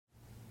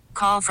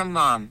Call from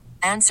mom.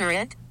 Answer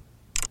it.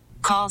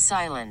 Call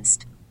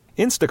silenced.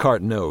 Instacart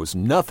knows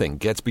nothing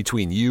gets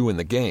between you and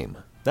the game.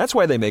 That's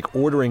why they make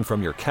ordering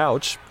from your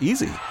couch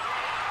easy.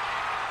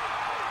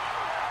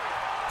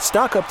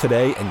 Stock up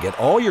today and get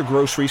all your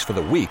groceries for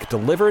the week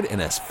delivered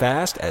in as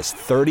fast as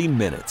 30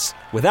 minutes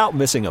without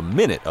missing a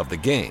minute of the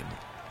game.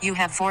 You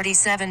have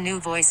 47 new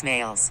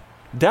voicemails.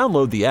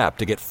 Download the app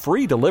to get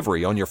free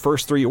delivery on your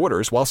first 3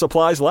 orders while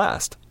supplies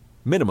last.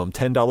 Minimum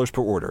 $10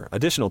 per order.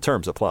 Additional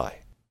terms apply.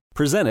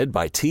 Presented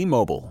by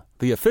T-Mobile,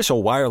 the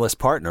official wireless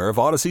partner of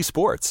Odyssey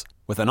Sports.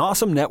 With an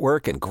awesome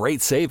network and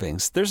great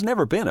savings, there's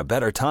never been a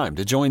better time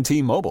to join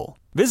T-Mobile.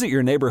 Visit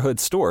your neighborhood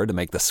store to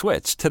make the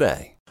switch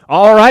today.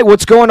 All right,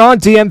 what's going on,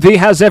 DMV?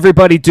 How's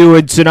everybody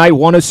doing tonight?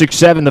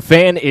 106.7 The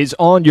Fan is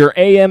on your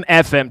AM,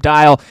 FM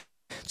dial.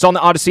 It's on the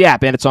Odyssey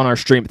app, and it's on our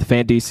stream at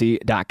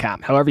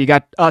thefandc.com. However, you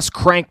got us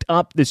cranked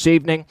up this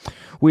evening.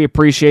 We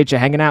appreciate you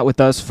hanging out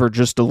with us for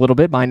just a little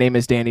bit. My name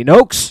is Danny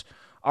Noakes.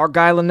 Our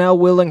guy, Linnell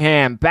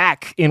Willingham,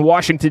 back in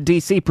Washington,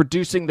 D.C.,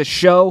 producing the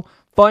show.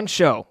 Fun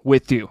show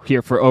with you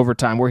here for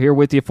Overtime. We're here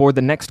with you for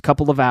the next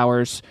couple of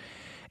hours,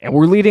 and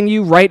we're leading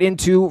you right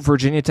into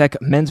Virginia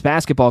Tech men's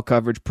basketball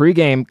coverage.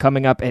 Pregame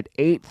coming up at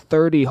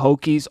 8:30.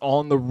 Hokies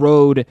on the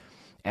road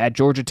at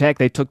Georgia Tech.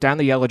 They took down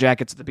the Yellow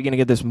Jackets at the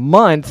beginning of this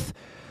month,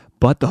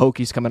 but the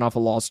Hokies coming off a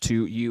loss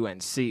to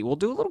UNC. We'll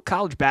do a little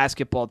college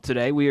basketball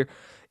today. We're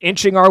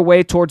inching our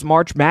way towards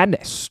March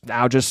Madness.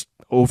 Now just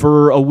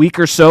over a week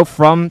or so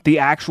from the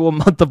actual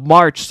month of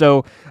March,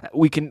 so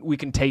we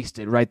can taste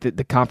it, right?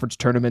 The conference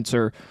tournaments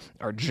are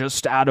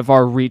just out of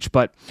our reach,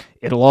 but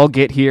it'll all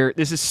get here.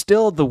 This is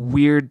still the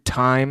weird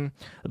time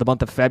of the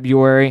month of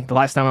February. The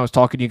last time I was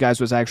talking to you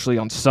guys was actually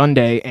on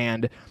Sunday,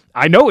 and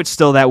I know it's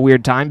still that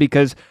weird time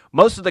because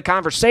most of the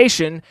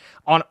conversation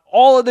on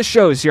all of the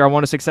shows here on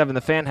 106.7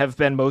 The Fan have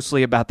been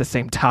mostly about the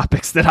same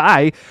topics that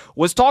I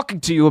was talking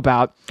to you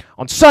about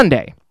on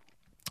Sunday.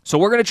 So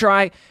we're going to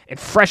try and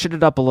freshen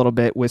it up a little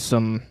bit with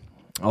some,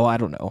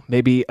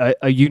 maybe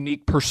a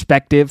unique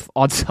perspective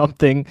on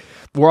something.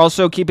 We're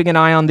also keeping an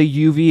eye on the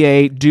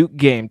UVA Duke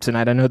game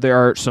tonight. I know there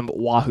are some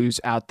Wahoos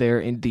out there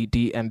in the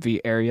DMV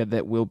area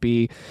that will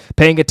be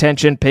paying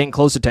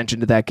close attention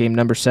to that game,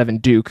 number 7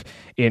 Duke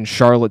in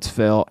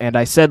Charlottesville. And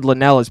I said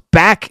Linnell is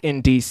back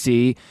in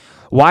D.C.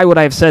 Why would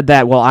I have said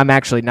that? Well, I'm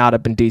actually not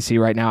up in D.C.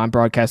 right now. I'm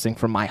broadcasting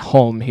from my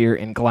home here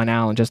in Glen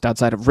Allen, just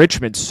outside of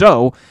Richmond.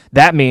 So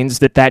that means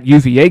that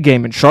UVA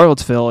game in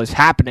Charlottesville is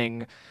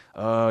happening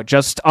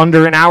just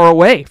under an hour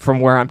away from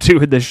where I'm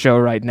doing this show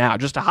right now.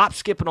 Just a hop,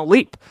 skip, and a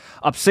leap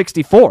up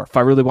 64 if I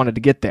really wanted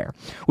to get there.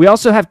 We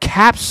also have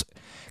Caps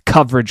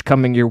coverage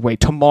coming your way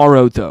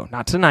tomorrow, though.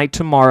 Not tonight,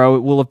 tomorrow. It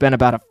will have been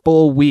about a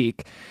full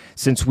week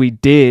since we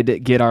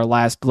did get our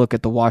last look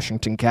at the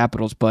Washington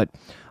Capitals, but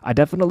I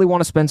definitely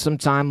want to spend some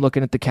time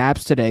looking at the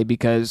Caps today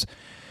because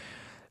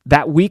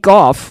that week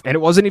off, and it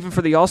wasn't even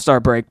for the All-Star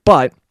break,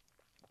 but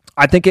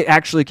I think it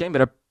actually came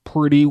at a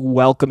pretty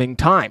welcoming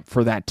time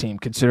for that team,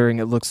 considering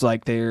it looks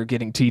like they're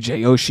getting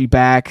TJ Oshie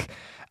back.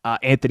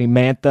 Anthony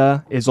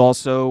Mantha is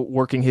also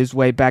working his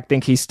way back. I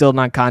think he's still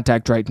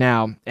non-contact right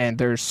now, and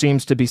there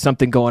seems to be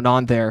something going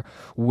on there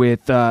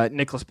with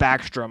Nicholas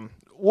Backstrom.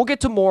 We'll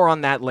get to more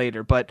on that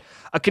later, but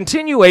a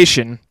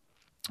continuation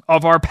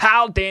of our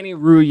pal Danny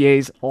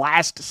Rouillet's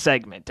last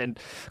segment. And,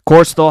 of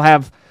course, they'll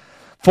have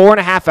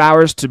 4.5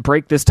 hours to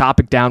break this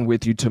topic down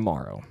with you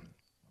tomorrow.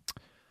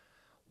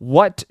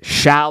 What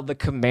shall the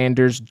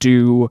Commanders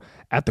do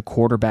at the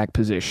quarterback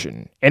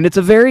position? And it's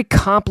a very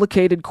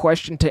complicated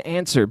question to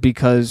answer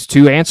because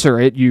to answer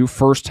it, you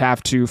first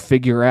have to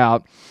figure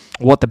out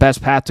what the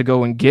best path to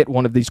go and get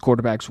one of these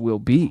quarterbacks will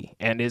be.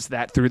 And is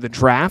that through the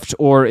draft,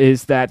 or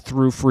is that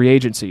through free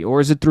agency, or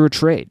is it through a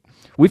trade?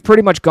 We've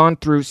pretty much gone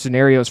through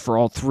scenarios for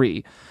all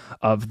three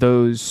of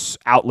those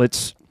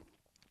outlets.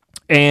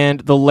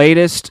 And the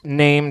latest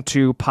name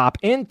to pop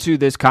into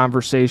this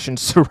conversation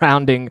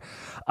surrounding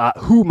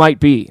who might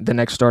be the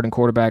next starting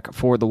quarterback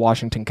for the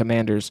Washington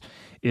Commanders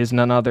is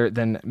none other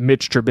than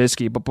Mitch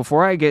Trubisky. But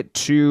before I get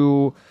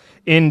too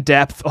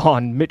in-depth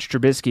on Mitch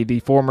Trubisky, the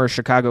former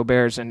Chicago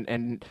Bears,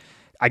 and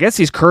I guess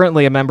he's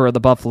currently a member of the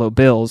Buffalo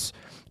Bills,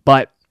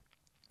 but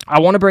I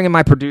want to bring in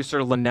my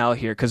producer, Linnell,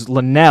 here, because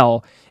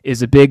Linnell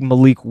is a big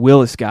Malik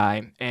Willis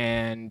guy,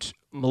 and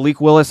Malik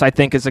Willis, I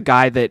think, is a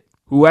guy that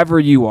whoever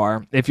you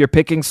are, if you're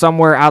picking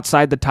somewhere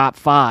outside the top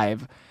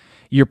 5,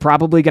 you're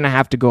probably going to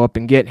have to go up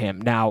and get him.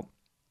 Now,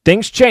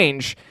 things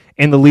change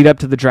in the lead up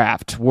to the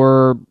draft.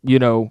 We're,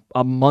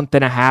 a month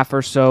and a half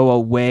or so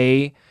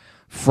away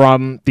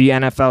from the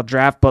NFL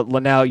draft, but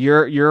Linnell,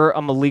 you're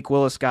a Malik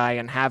Willis guy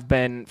and have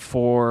been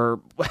for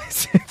at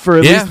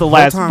least the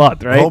last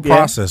month, right? The whole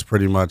process,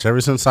 pretty much, ever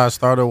since I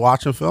started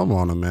watching film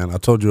on him, man. I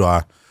told you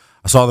I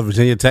saw the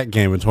Virginia Tech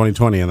game in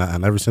 2020,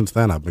 and ever since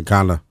then I've been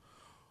kind of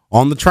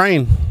on the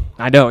train.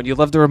 I know, and you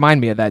love to remind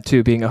me of that,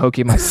 too, being a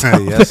Hokie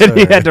myself. Yes, sir.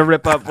 He had to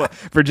rip up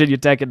Virginia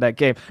Tech in that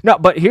game. No,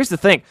 but here's the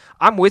thing.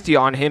 I'm with you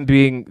on him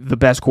being the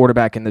best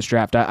quarterback in this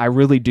draft. I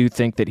really do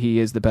think that he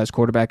is the best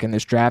quarterback in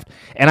this draft,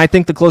 and I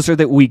think the closer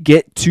that we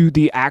get to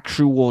the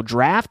actual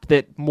draft,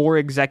 that more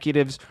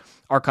executives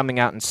are coming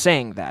out and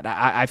saying that.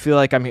 I feel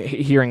like I'm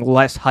hearing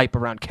less hype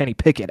around Kenny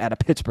Pickett out of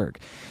Pittsburgh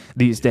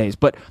these days.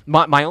 But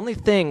my only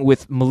thing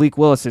with Malik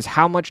Willis is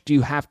how much do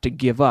you have to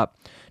give up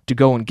to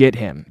go and get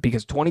him?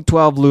 Because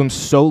 2012 looms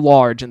so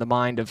large in the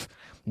mind of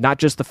not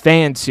just the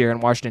fans here in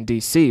Washington,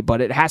 D.C.,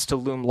 but it has to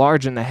loom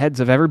large in the heads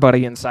of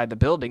everybody inside the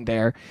building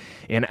there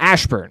in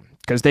Ashburn,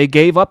 because they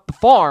gave up the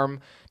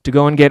farm to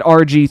go and get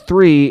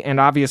RG3, and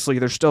obviously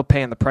they're still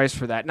paying the price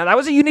for that. Now, that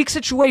was a unique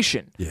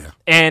situation. Yeah.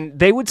 And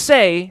they would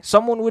say,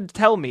 someone would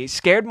tell me,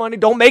 scared money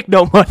don't make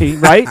no money,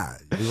 right?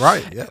 You're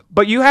right, yeah.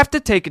 But you have to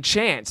take a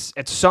chance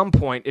at some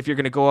point if you're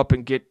going to go up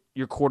and get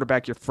your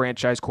quarterback, your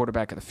franchise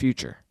quarterback of the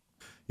future.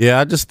 Yeah,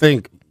 I just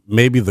think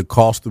maybe the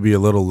cost will be a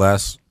little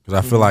less, because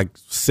I feel like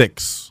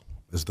 6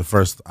 is the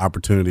first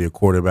opportunity a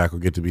quarterback will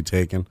get to be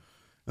taken.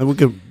 And we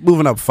can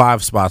moving up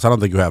 5 spots. I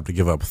don't think you have to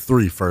give up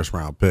 3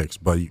 first-round picks,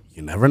 but you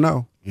never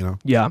know.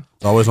 Yeah,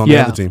 it's always on the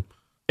other team.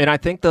 And I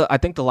think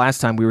the last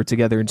time we were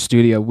together in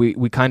studio,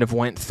 we kind of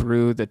went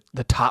through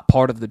the top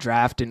part of the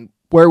draft and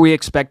where we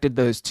expected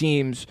those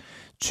teams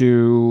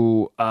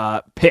to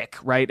pick,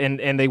 right?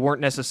 And they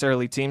weren't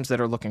necessarily teams that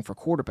are looking for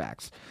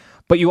quarterbacks.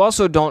 But you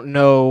also don't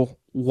know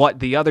what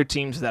the other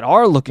teams that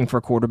are looking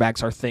for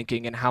quarterbacks are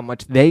thinking and how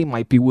much they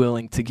might be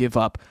willing to give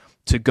up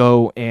to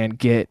go and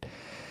get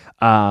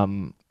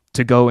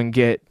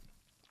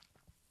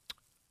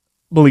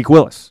Malik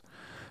Willis.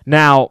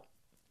 Now,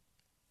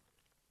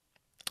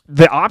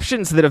 the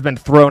options that have been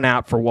thrown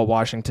out for what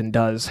Washington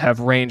does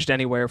have ranged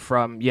anywhere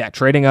from,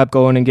 trading up,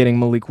 going and getting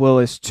Malik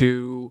Willis,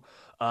 to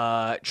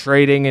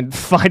trading and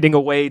finding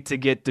a way to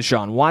get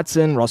Deshaun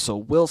Watson,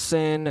 Russell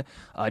Wilson,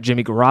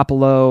 Jimmy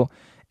Garoppolo.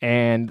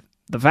 And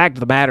the fact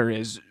of the matter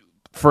is,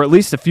 for at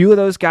least a few of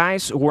those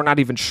guys, we're not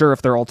even sure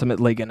if they're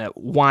ultimately going to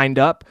wind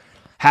up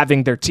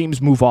having their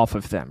teams move off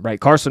of them, right?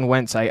 Carson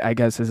Wentz, I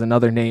guess, is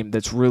another name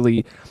that's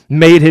really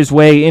made his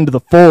way into the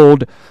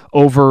fold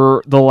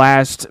over the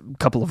last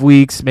couple of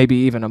weeks, maybe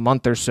even a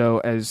month or so,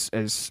 as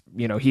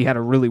he had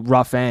a really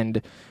rough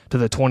end to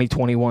the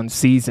 2021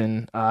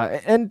 season.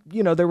 And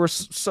there were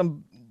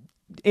some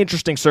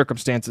interesting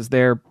circumstances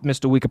there.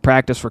 Missed a week of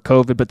practice for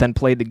COVID, but then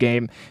played the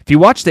game. If you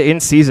watch the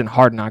in-season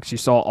Hard Knocks, you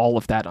saw all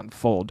of that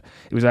unfold.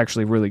 It was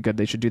actually really good.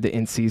 They should do the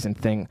in-season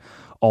thing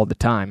all the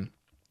time.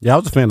 Yeah, I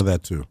was a fan of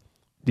that too.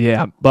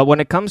 Yeah, but when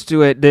it comes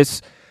to it,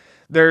 there's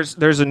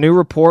a new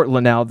report,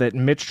 Linnell, that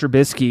Mitch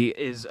Trubisky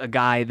is a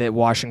guy that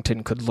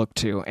Washington could look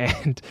to,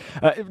 and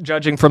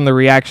judging from the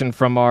reaction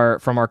from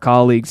our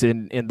colleagues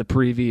in the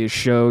previous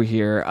show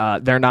here,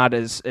 they're not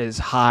as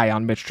high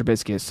on Mitch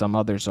Trubisky as some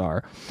others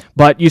are.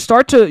 But you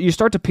start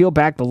to peel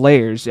back the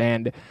layers,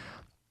 and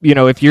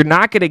if you're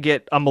not going to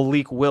get a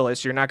Malik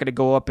Willis, you're not going to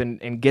go up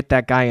and get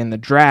that guy in the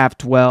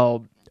draft.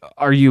 Well,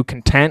 are you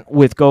content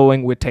with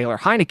going with Taylor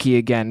Heineke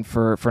again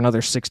for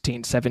another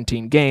 16,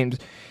 17 games?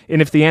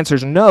 And if the answer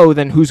is no,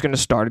 then who's going to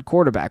start at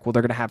quarterback? Well,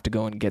 they're going to have to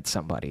go and get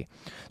somebody.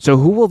 So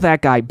who will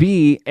that guy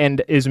be?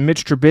 And is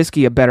Mitch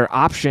Trubisky a better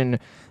option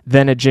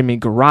than a Jimmy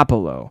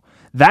Garoppolo?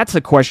 That's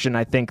a question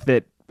I think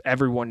that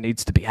everyone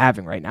needs to be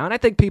having right now. And I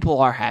think people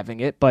are having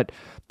it, but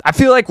I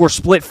feel like we're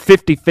split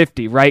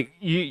 50-50, right?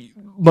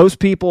 Most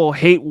people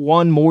hate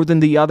one more than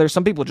the other.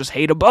 Some people just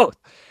hate them both.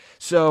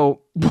 So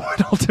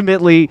what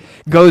ultimately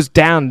goes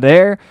down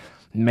there,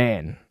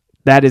 man,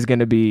 that is going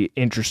to be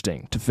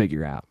interesting to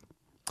figure out.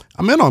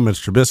 I'm in on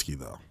Mitch Trubisky,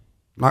 though.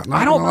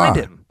 I don't mind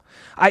him.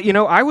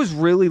 I was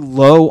really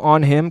low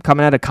on him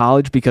coming out of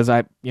college because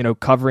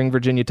covering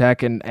Virginia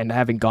Tech and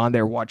having gone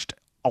there, watched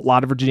a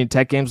lot of Virginia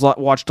Tech games,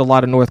 watched a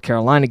lot of North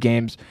Carolina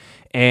games,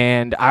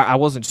 and I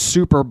wasn't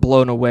super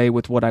blown away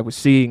with what I was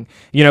seeing.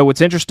 What's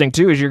interesting,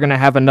 too, is you're going to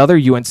have another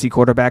UNC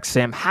quarterback,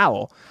 Sam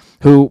Howell,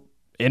 who,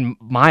 in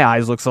my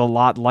eyes, looks a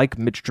lot like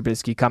Mitch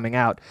Trubisky coming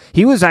out.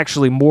 He was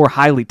actually more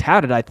highly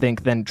touted, I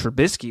think, than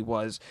Trubisky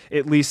was,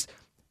 at least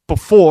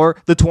before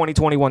the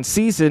 2021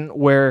 season,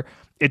 where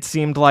it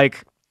seemed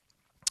like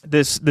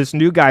this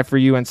new guy for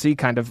UNC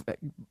kind of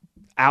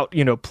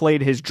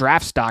played his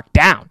draft stock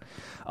down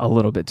a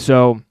little bit.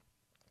 So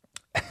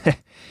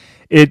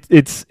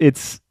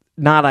it's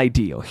not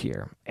ideal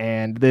here.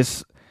 And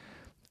this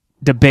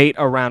debate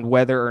around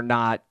whether or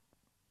not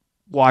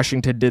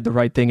Washington did the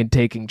right thing in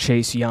taking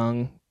Chase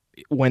Young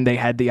when they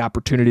had the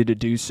opportunity to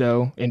do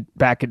so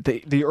back at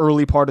the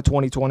early part of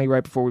 2020,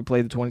 right before we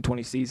played the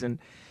 2020 season.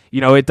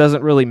 It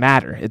doesn't really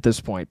matter at this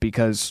point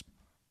because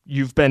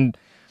you've been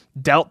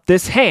dealt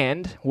this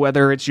hand,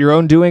 whether it's your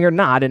own doing or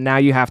not, and now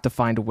you have to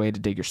find a way to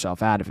dig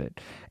yourself out of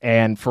it.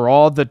 And for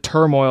all the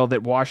turmoil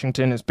that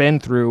Washington has been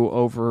through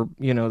over,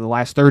 the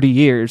last 30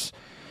 years,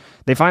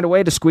 they find a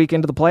way to squeak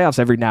into the playoffs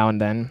every now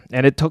and then.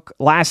 And it took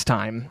last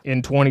time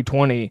in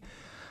 2020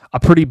 a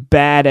pretty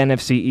bad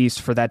NFC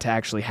East for that to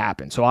actually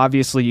happen. So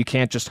obviously you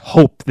can't just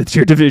hope that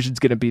your division's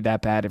going to be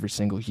that bad every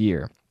single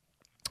year.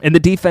 And the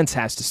defense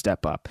has to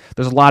step up.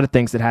 There's a lot of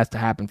things that has to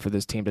happen for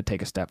this team to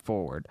take a step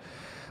forward.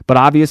 But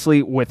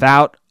obviously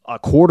without a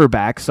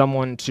quarterback,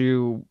 someone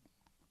to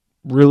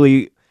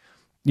really,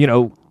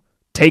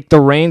 take the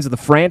reins of the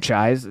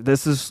franchise,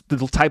 this is the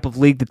type of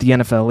league that the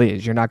NFL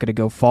is. You're not going to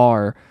go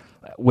far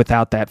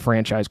without that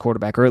franchise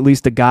quarterback, or at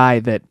least a guy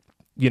that,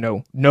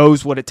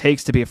 knows what it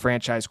takes to be a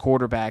franchise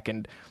quarterback.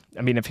 And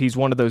I mean, if he's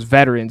one of those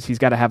veterans, he's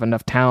got to have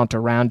enough talent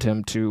around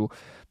him to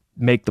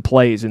make the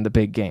plays in the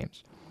big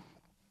games.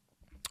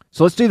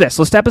 So let's do this.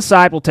 Let's step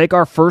aside. We'll take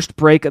our first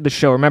break of the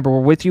show. Remember, we're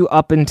with you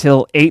up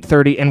until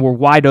 8:30, and we're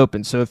wide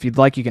open. So if you'd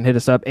like, you can hit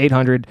us up,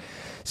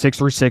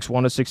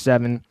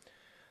 800-636-1067.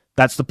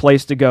 That's the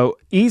place to go.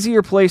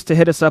 Easier place to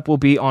hit us up will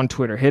be on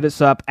Twitter. Hit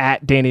us up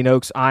at Danny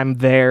Noakes. I'm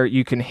there.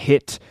 You can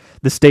hit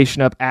the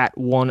station up at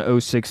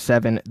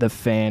 1067 The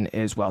Fan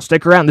as well.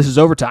 Stick around. This is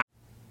Overtime.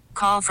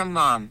 Call from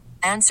mom.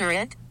 Answer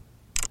it.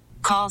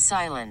 Call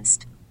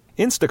silenced.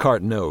 Instacart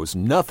knows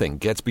nothing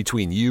gets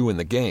between you and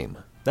the game.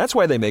 That's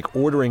why they make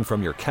ordering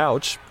from your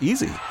couch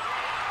easy.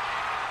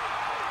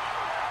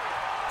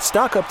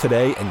 Stock up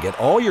today and get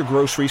all your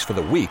groceries for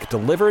the week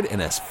delivered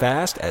in as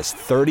fast as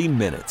 30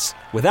 minutes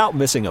without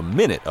missing a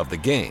minute of the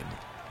game.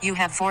 You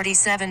have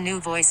 47 new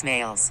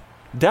voicemails.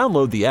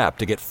 Download the app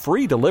to get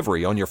free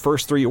delivery on your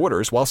first 3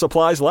 orders while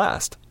supplies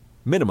last.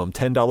 Minimum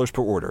 $10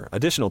 per order.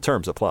 Additional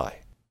terms apply.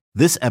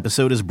 This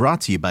episode is brought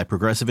to you by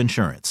Progressive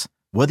Insurance.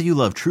 Whether you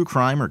love true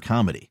crime or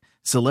comedy,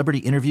 celebrity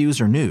interviews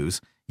or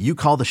news, you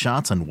call the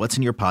shots on what's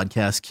in your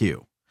podcast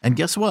queue. And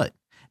guess what?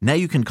 Now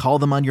you can call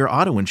them on your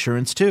auto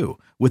insurance too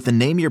with the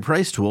Name Your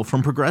Price tool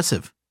from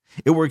Progressive.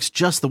 It works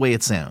just the way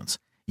it sounds.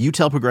 You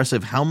tell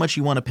Progressive how much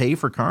you want to pay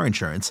for car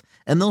insurance,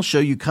 and they'll show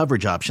you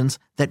coverage options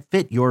that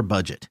fit your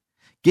budget.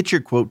 Get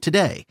your quote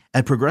today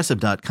at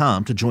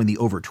Progressive.com to join the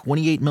over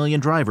 28 million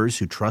drivers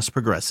who trust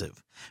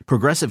Progressive.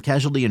 Progressive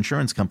Casualty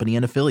Insurance Company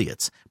and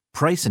Affiliates.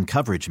 Price and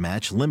coverage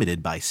match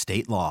limited by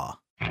state law.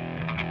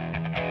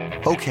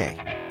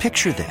 Okay,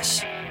 picture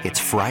this. It's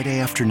Friday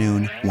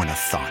afternoon when a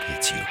thought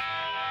hits you.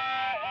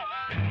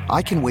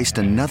 I can waste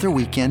another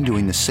weekend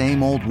doing the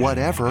same old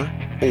whatever,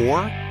 or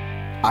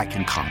I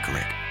can conquer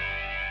it.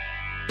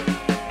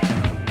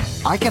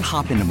 I can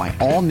hop into my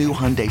all-new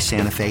Hyundai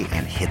Santa Fe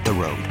and hit the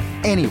road.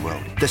 Any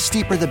road. The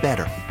steeper, the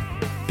better.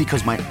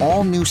 Because my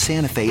all-new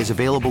Santa Fe is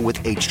available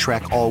with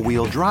H-Track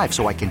all-wheel drive,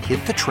 so I can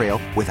hit the trail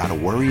without a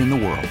worry in the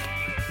world.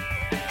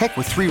 Heck,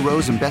 with 3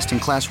 rows and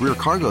best-in-class rear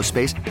cargo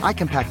space, I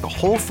can pack the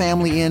whole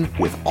family in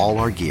with all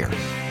our gear.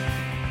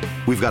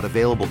 We've got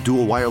available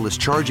dual wireless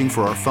charging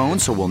for our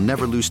phones, so we'll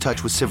never lose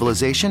touch with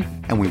civilization,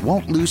 and we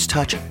won't lose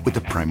touch with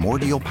the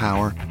primordial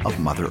power of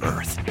Mother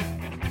Earth.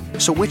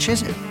 So which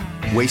is it?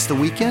 Waste the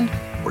weekend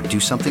or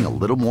do something a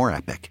little more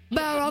epic?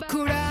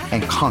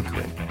 And conquer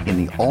it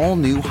in the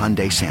all-new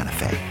Hyundai Santa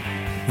Fe.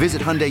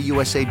 Visit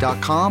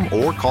HyundaiUSA.com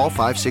or call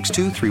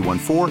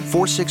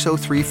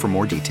 562-314-4603 for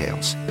more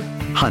details.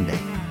 Hyundai,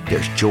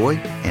 there's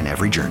joy in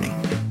every journey.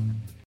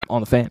 On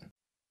the Fan.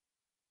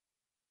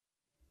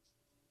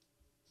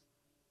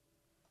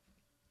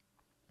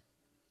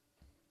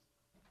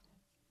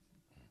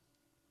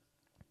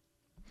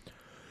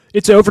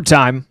 It's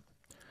overtime.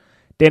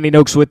 Danny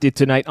Noakes with you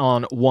tonight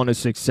on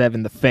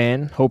 106.7 The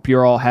Fan. Hope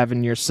you're all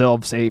having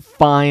yourselves a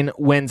fine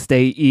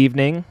Wednesday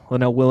evening.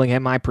 Linnell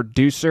Willingham, my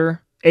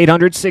producer.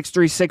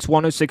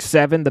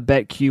 800-636-1067, the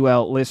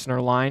BetQL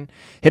listener line.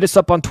 Hit us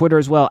up on Twitter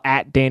as well,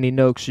 at Danny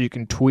Noakes. You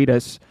can tweet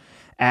us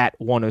at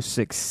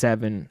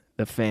 1067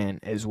 The Fan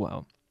as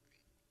well.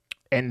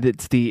 And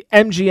it's the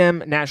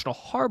MGM National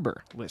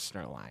Harbor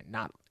listener line,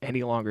 not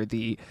any longer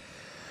the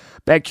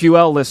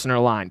BetQL listener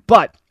line.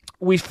 But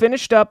we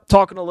finished up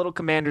talking a little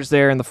Commanders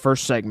there in the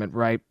first segment,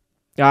 right?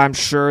 I'm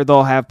sure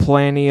they'll have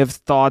plenty of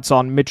thoughts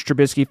on Mitch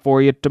Trubisky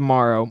for you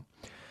tomorrow.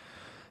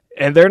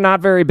 And they're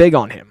not very big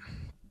on him.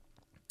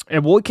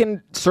 And we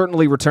can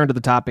certainly return to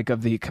the topic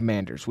of the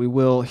Commanders. We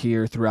will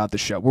here throughout the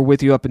show. We're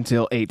with you up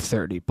until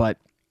 8:30. But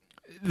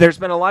there's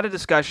been a lot of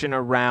discussion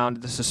around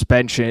the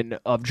suspension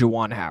of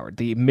Juwan Howard,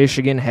 the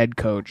Michigan head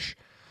coach.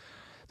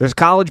 There's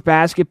college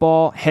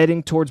basketball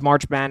heading towards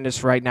March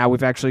Madness right now.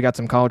 We've actually got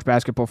some college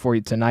basketball for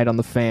you tonight on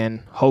The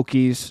Fan.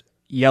 Hokies,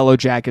 Yellow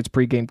Jackets,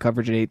 pregame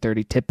coverage at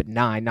 8:30, tip at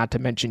 9. Not to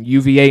mention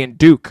UVA and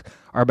Duke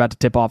are about to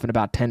tip off in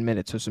about 10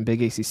 minutes, so some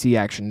big ACC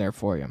action there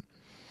for you.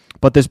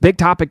 But this big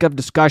topic of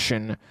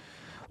discussion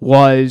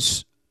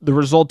was the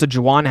result of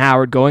Juwan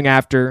Howard going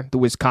after the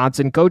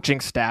Wisconsin coaching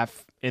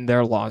staff in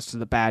their loss to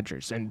the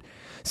Badgers. And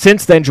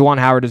since then, Juwan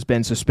Howard has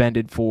been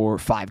suspended for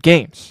 5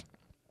 games.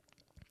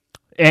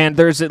 And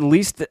there's at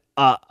least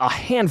a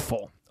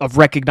handful of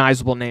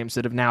recognizable names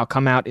that have now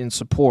come out in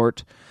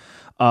support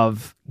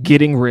of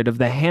getting rid of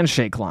the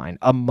handshake line.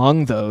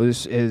 Among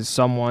those is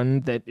someone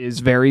that is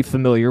very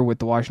familiar with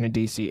the Washington,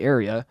 D.C.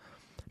 area,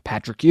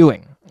 Patrick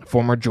Ewing,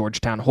 former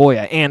Georgetown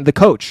Hoya, and the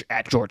coach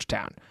at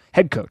Georgetown,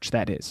 head coach,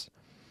 that is.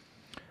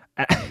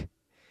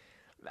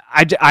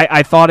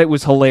 I thought it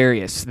was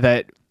hilarious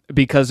that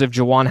because of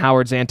Juwan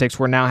Howard's antics,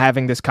 we're now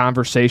having this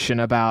conversation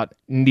about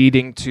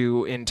needing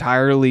to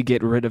entirely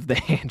get rid of the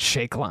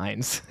handshake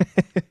lines.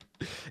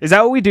 Is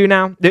that what we do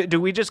now?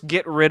 Do we just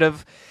get rid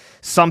of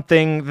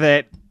something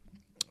that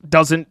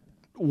doesn't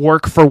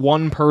work for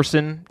one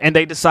person and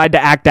they decide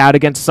to act out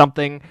against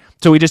something,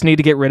 so we just need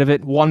to get rid of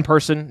it? One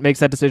person makes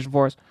that decision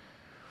for us?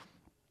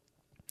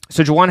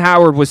 So Juwan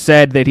Howard was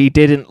said that he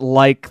didn't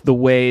like the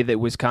way that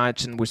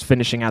Wisconsin was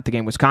finishing out the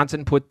game.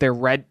 Wisconsin put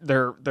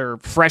their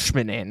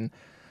freshmen in,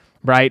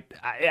 right?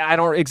 I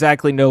don't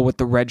exactly know what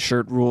the red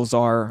shirt rules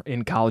are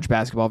in college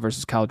basketball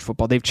versus college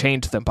football. They've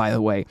changed them, by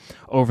the way,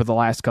 over the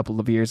last couple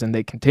of years, and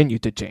they continue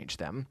to change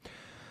them.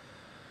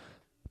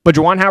 But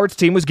Juwan Howard's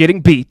team was getting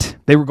beat.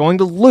 They were going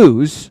to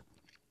lose.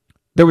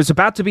 There was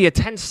about to be a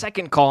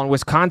 10-second call, and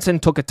Wisconsin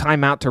took a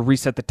timeout to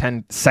reset the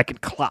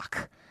 10-second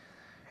clock.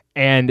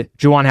 And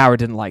Juwan Howard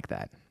didn't like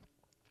that.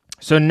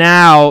 So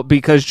now,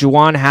 because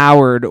Juwan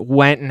Howard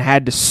went and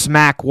had to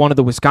smack one of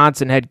the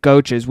Wisconsin head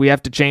coaches, we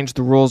have to change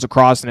the rules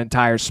across an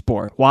entire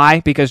sport.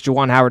 Why? Because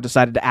Juwan Howard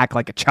decided to act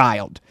like a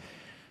child.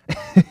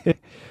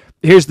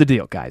 Here's the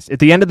deal, guys. At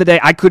the end of the day,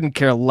 I couldn't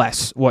care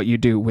less what you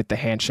do with the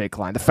handshake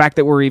line. The fact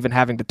that we're even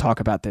having to talk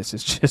about this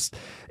is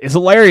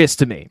hilarious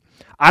to me.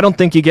 I don't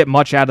think you get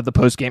much out of the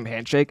post-game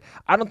handshake.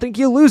 I don't think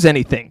you lose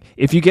anything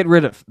if you get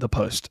rid of the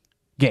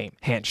post-game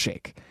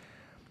handshake.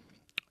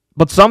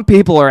 But some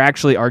people are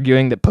actually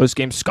arguing that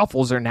post-game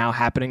scuffles are now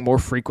happening more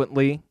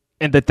frequently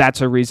and that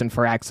that's a reason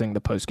for axing the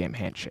post-game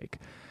handshake.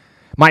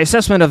 My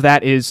assessment of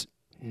that is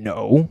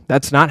no,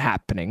 that's not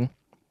happening.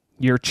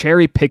 You're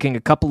cherry-picking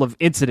a couple of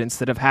incidents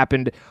that have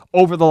happened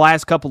over the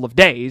last couple of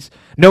days,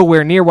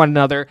 nowhere near one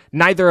another,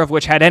 neither of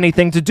which had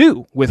anything to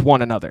do with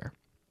one another.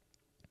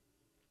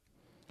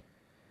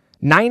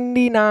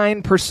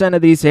 99%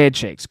 of these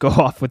handshakes go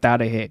off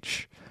without a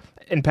hitch.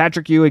 And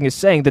Patrick Ewing is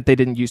saying that they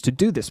didn't used to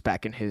do this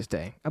back in his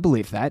day. I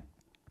believe that,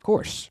 of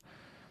course.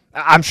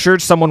 I'm sure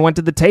someone went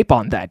to the tape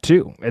on that,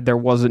 too. There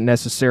wasn't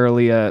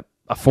necessarily a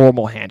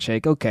formal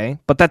handshake, okay.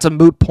 But that's a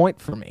moot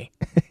point for me.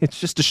 It's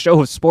just a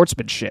show of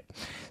sportsmanship.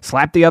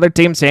 Slap the other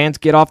team's hands,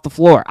 get off the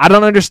floor. I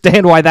don't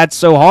understand why that's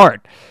so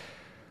hard.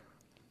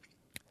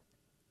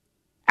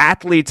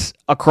 Athletes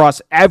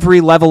across every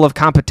level of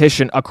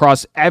competition,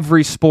 across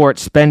every sport,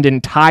 spend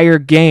entire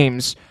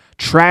games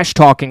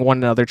trash-talking one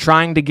another,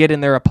 trying to get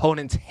in their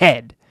opponent's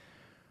head.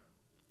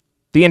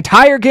 The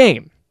entire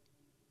game.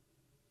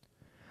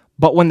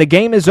 But when the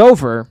game is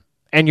over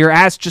and you're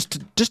asked just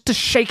to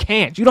shake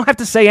hands, you don't have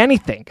to say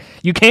anything.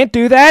 You can't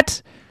do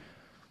that?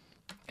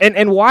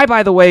 And why,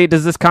 by the way,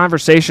 does this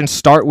conversation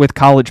start with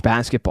college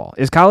basketball?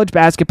 Is college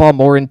basketball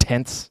more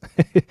intense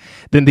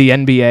than the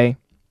NBA?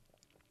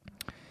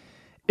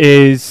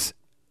 Is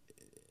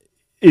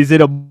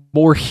it a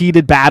more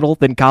heated battle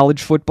than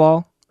college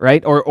football?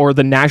 Right? Or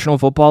the National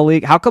Football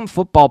League? How come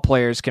football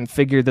players can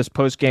figure this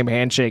post-game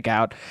handshake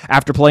out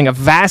after playing a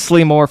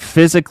vastly more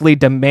physically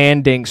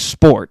demanding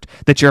sport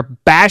that you're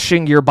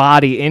bashing your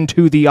body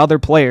into the other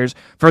players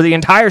for the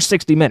entire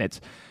 60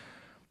 minutes?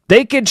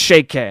 They can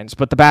shake hands,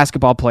 but the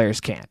basketball players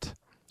can't.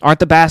 Aren't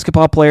the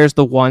basketball players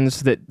the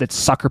ones that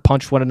sucker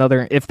punch one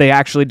another if they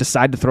actually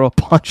decide to throw a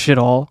punch at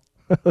all?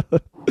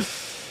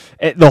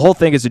 The whole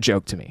thing is a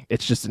joke to me.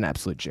 It's just an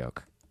absolute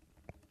joke.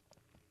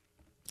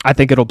 I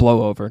think it'll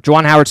blow over.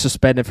 Juwan Howard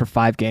suspended for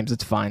 5 games.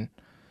 It's fine.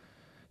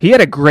 He had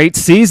a great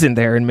season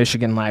there in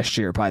Michigan last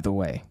year, by the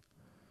way.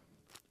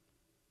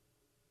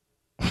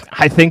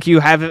 I think you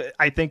have,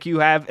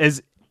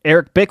 as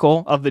Eric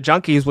Bickel of the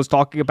Junkies was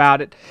talking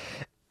about it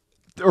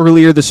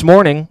earlier this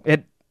morning,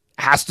 it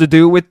has to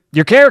do with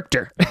your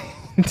character.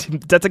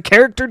 That's a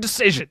character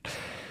decision.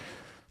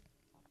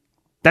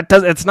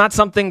 It's not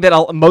something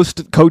that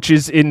most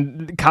coaches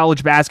in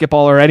college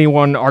basketball or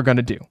anyone are going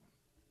to do.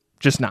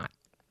 Just not.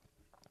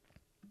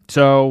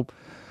 So,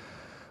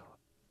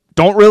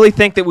 don't really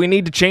think that we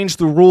need to change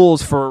the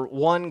rules for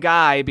one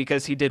guy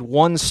because he did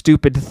one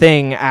stupid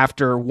thing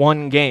after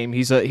one game.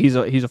 He's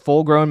a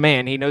full-grown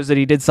man. He knows that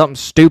he did something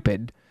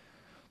stupid.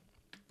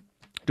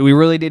 Do we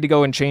really need to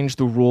go and change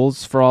the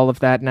rules for all of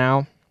that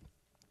now?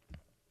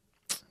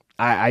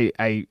 I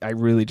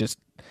really just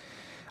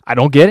I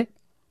don't get it.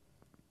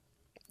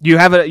 You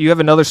have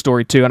another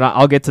story too, and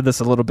I'll get to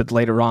this a little bit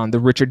later on. The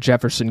Richard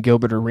Jefferson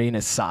Gilbert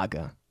Arenas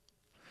saga.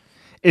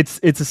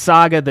 It's a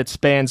saga that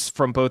spans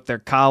from both their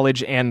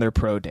college and their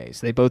pro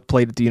days. They both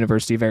played at the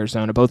University of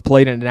Arizona, both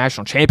played in a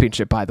national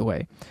championship, by the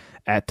way,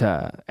 at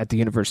the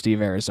University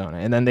of Arizona.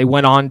 And then they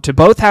went on to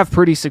both have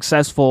pretty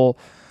successful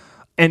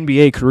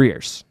NBA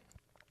careers.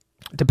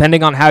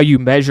 Depending on how you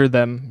measure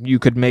them, you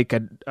could make a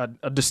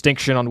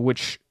distinction on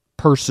which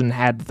person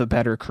had the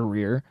better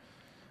career.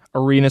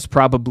 Arenas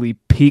probably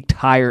peaked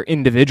higher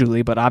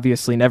individually, but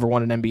obviously never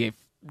won an NBA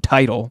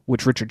title,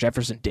 which Richard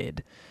Jefferson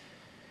did.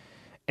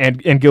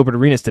 And Gilbert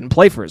Arenas didn't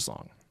play for as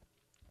long.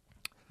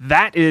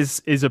 That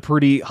is a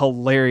pretty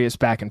hilarious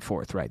back and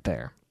forth right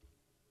there.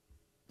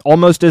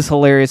 Almost as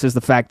hilarious as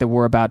the fact that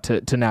we're about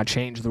to now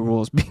change the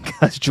rules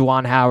because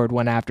Juwan Howard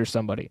went after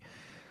somebody.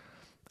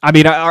 I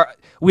mean,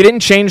 we didn't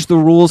change the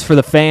rules for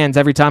the fans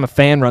every time a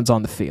fan runs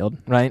on the field,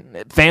 right?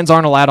 Fans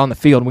aren't allowed on the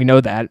field. We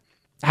know that.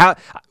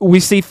 We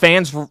see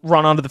fans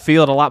run onto the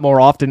field a lot more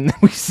often than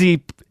we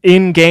see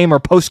in-game or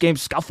post-game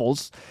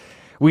scuffles.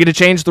 We going to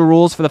change the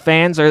rules for the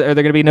fans? Are there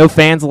going to be no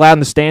fans allowed in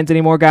the stands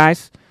anymore,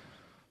 guys?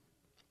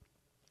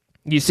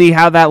 You see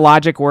how that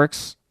logic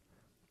works?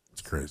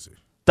 It's crazy.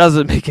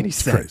 Doesn't make any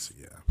sense. Crazy,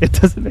 yeah. It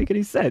doesn't make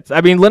any sense.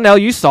 I mean, Linnell,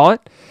 you saw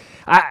it.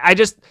 I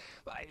just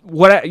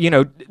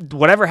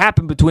whatever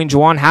happened between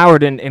Juwan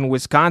Howard and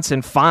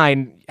Wisconsin,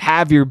 fine,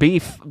 have your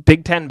beef.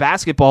 Big Ten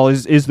basketball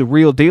is the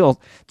real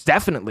deal. It's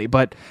definitely,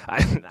 but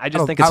I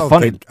just think it's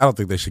funny. I don't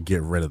think they should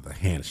get rid of the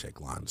handshake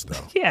lines,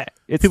 though. Yeah,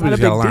 it's people not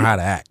just a big got to learn deal. how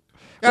to act.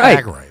 Gotta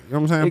act right. You know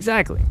what I'm saying?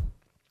 Exactly.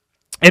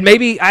 And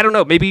maybe, I don't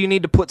know, maybe you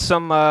need to put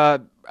some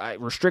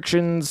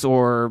restrictions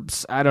or,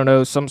 I don't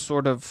know, some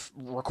sort of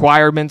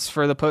requirements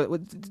for the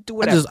do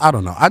whatever. I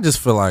don't know. I just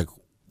feel like,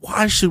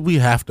 why should we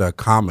have to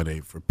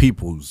accommodate for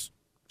people's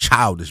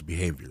childish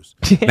behaviors?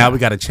 Yeah. Now we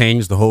got to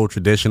change the whole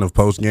tradition of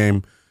post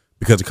game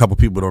because a couple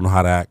people don't know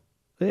how to act.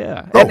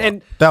 Yeah,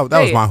 and that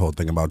was my whole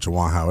thing about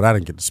Juwan Howard. I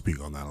didn't get to speak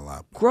on that a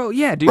lot.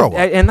 Yeah, dude,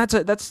 and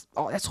that's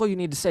all you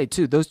need to say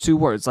too. Those two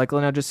words, like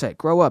Linnell just said,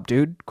 grow up,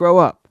 dude, grow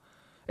up.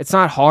 It's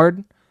not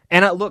hard.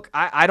 And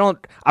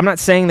I'm not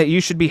saying that you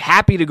should be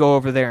happy to go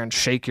over there and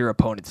shake your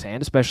opponent's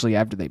hand, especially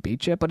after they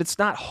beat you. But it's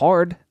not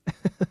hard.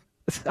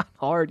 It's not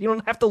hard. You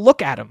don't have to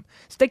look at them.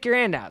 Stick your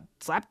hand out,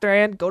 slap their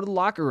hand, go to the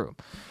locker room.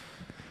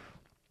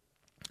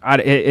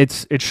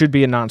 It should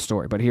be a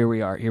non-story, but here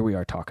we are. Here we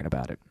are talking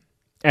about it.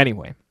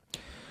 Anyway.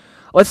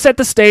 Let's set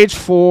the stage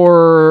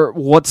for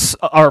what's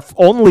our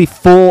only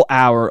full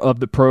hour of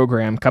the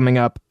program coming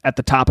up at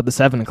the top of the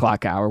 7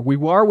 o'clock hour. We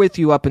are with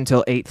you up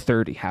until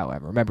 8:30,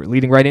 however. Remember,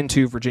 leading right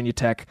into Virginia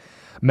Tech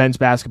men's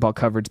basketball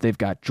coverage, they've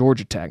got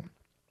Georgia Tech.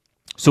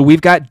 So we've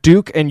got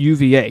Duke and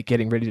UVA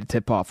getting ready to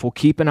tip off. We'll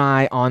keep an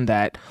eye on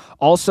that.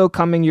 Also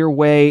coming your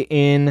way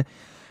in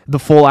the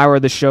full hour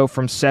of the show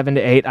from 7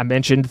 to 8, I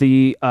mentioned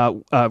the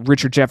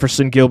Richard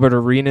Jefferson, Gilbert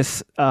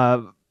Arenas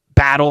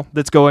battle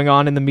that's going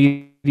on in the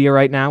media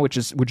right now, which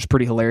is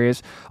pretty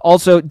hilarious.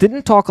 Also,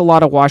 didn't talk a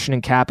lot of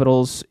Washington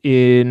Capitals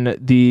in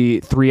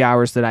the 3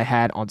 hours that I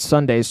had on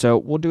Sunday, so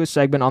we'll do a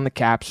segment on the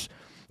Caps.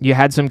 You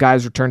had some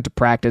guys return to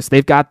practice.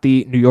 They've got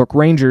the New York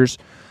Rangers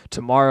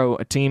tomorrow,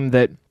 a team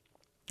that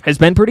has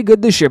been pretty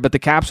good this year, but the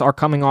Caps are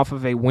coming off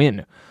of a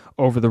win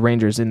over the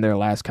Rangers in their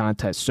last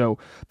contest. So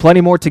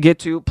plenty more to get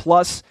to,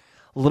 plus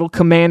Little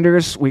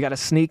Commanders. We got to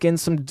sneak in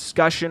some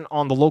discussion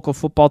on the local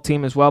football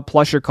team as well.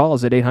 Plus your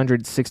calls at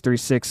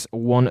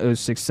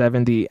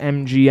 800-636-1067, the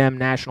MGM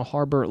National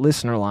Harbor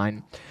listener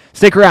line.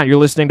 Stick around. You're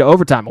listening to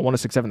Overtime on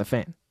 106.7 The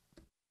Fan.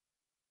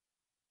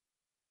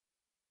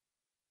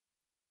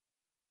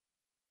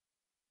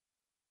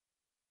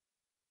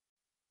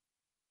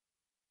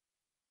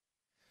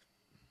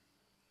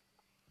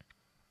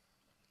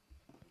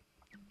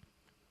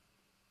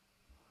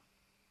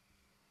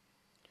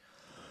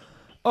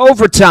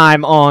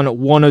 Overtime on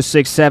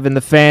 106.7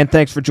 The Fan.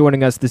 Thanks for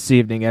joining us this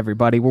evening,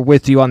 everybody. We're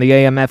with you on the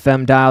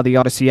AM/FM dial, the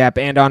Odyssey app,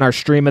 and on our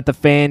stream at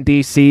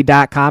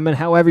thefandc.com. And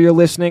however you're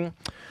listening,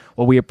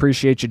 well, we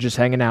appreciate you just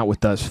hanging out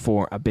with us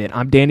for a bit.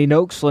 I'm Danny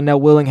Noakes,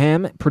 Linnell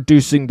Willingham,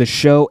 producing the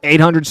show.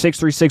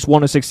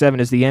 800-636-1067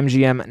 is the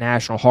MGM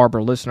National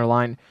Harbor listener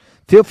line.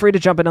 Feel free to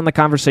jump in on the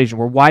conversation.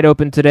 We're wide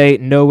open today,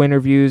 no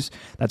interviews.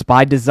 That's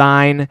by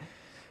design.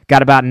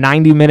 Got about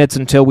 90 minutes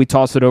until we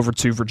toss it over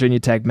to Virginia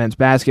Tech men's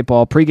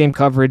basketball. Pre-game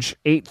coverage,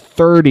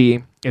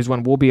 8:30 is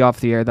when we'll be off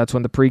the air. That's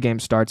when the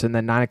pregame starts, and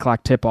then 9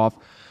 o'clock tip-off.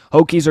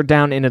 Hokies are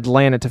down in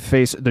Atlanta to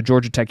face the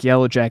Georgia Tech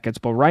Yellow Jackets,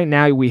 but right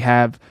now we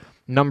have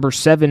number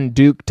 7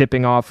 Duke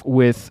tipping off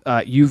with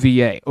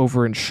UVA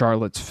over in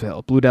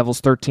Charlottesville. Blue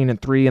Devils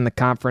 13-3 in the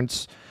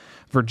conference.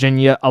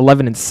 Virginia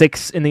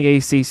 11-6 in the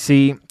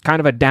ACC. Kind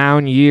of a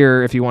down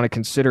year, if you want to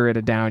consider it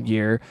a down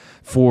year,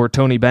 for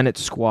Tony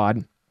Bennett's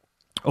squad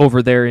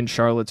over there in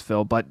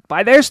Charlottesville. But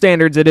by their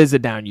standards, it is a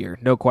down year,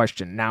 no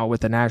question. Now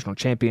with the national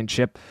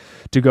championship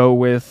to go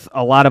with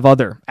a lot of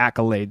other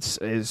accolades,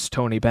 as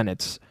Tony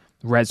Bennett's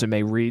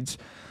resume reads.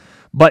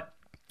 But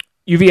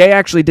UVA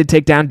actually did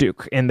take down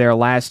Duke in their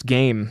last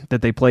game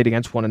that they played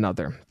against one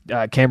another.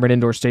 Cameron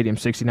Indoor Stadium,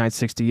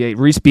 69-68.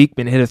 Reese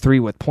Beekman hit a three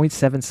with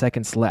 0.7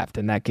 seconds left,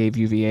 and that gave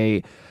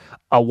UVA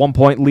a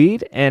 1-point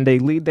lead, and a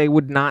lead they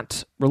would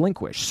not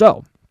relinquish.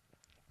 So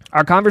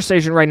our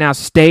conversation right now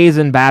stays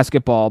in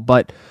basketball,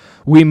 but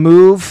we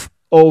move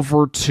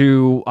over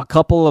to a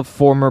couple of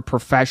former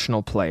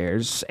professional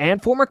players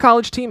and former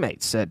college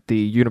teammates at the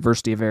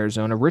University of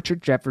Arizona,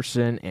 Richard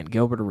Jefferson and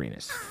Gilbert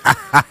Arenas.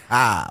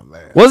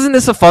 Wasn't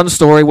this a fun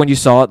story when you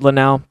saw it,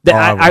 Linnell?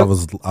 I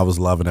was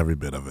loving every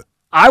bit of it.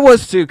 I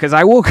was too, because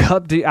I woke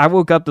up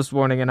this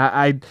morning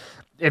and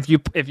if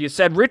you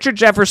said Richard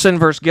Jefferson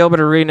versus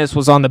Gilbert Arenas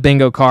was on the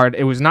bingo card,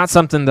 it was not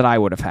something that I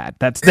would have had.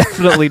 That's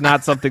definitely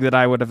not something that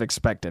I would have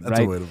expected. That's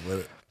right? a way to put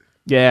it.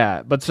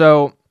 Yeah, but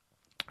so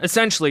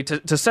essentially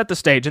to set the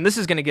stage, and this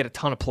is going to get a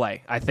ton of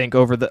play, I think,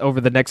 over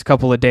the next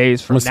couple of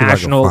days from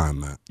national.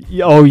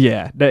 Oh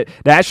yeah, the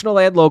national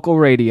and local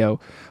radio.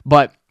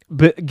 But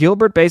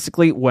Gilbert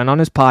basically went on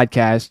his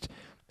podcast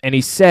and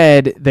he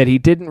said that he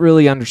didn't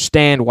really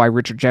understand why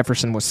Richard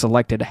Jefferson was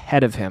selected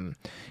ahead of him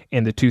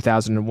in the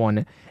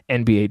 2001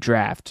 NBA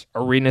draft.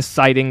 Arenas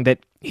citing that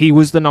he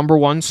was the number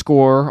 1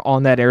 scorer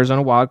on that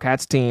Arizona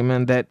Wildcats team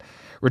and that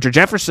Richard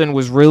Jefferson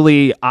was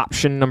really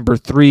option number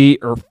 3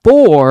 or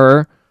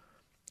 4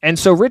 And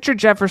so Richard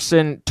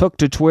Jefferson took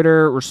to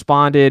Twitter,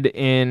 responded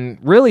in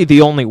really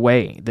the only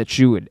way that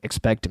you would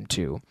expect him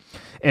to.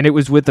 And it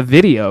was with a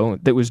video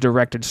that was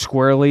directed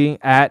squarely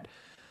at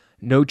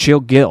No Chill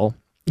Gil,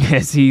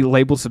 as he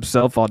labels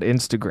himself on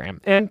Instagram.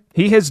 And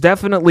he has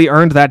definitely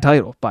earned that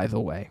title, by the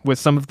way, with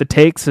some of the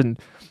takes and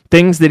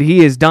things that he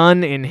has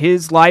done in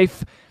his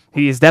life.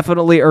 He has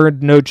definitely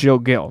earned No Chill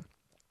Gil.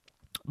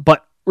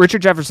 But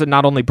Richard Jefferson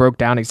not only broke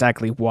down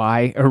exactly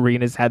why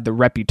Arenas had the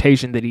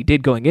reputation that he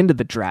did going into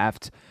the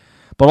draft,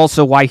 but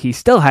also why he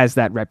still has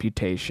that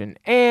reputation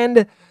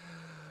and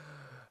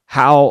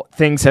how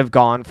things have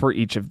gone for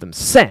each of them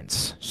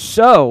since.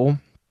 So,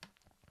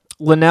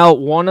 Linnell,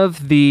 one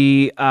of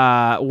the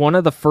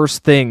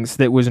first things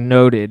that was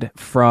noted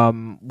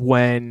from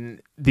when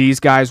these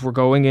guys were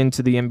going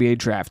into the NBA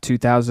draft,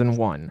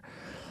 2001,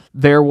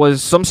 there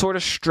was some sort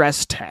of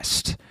stress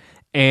test,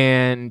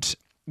 and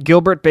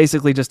Gilbert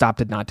basically just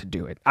opted not to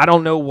do it. I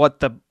don't know what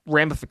the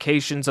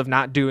ramifications of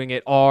not doing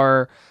it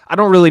are. I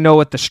don't really know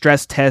what the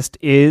stress test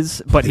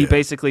is, but he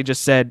basically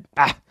just said,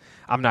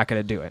 I'm not going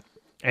to do it.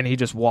 And he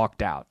just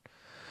walked out.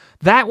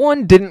 That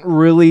one didn't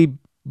really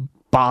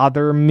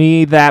bother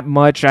me that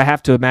much. I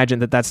have to imagine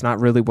that that's not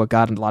really what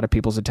got a lot of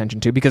people's attention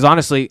too, because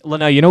honestly,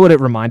 Linnell, you know what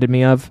it reminded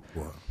me of?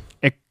 What?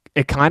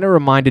 It kind of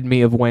reminded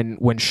me of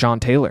when Sean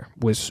Taylor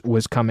was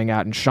coming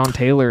out, and Sean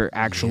Taylor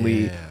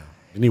actually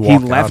and he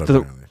left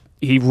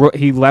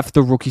he left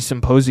the rookie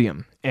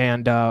symposium,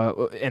 and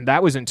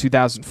that was in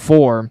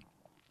 2004.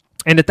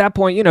 And at that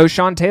point, you know,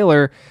 Sean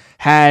Taylor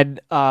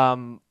had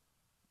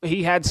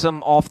he had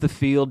some off the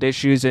field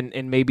issues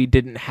and maybe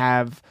didn't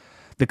have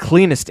the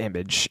cleanest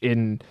image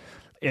in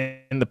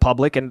the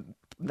public, and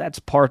that's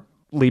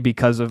partly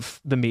because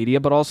of the media,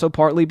 but also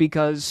partly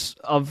because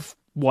of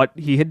what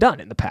he had done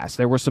in the past.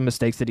 There were some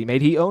mistakes that he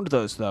made. He owned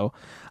those, though.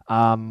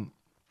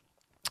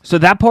 So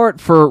that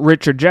part for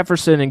Richard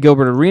Jefferson and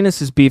Gilbert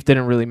Arenas' beef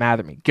didn't really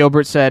matter to me.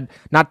 Gilbert said,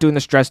 not doing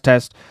the stress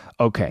test,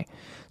 okay.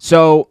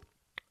 So,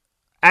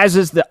 as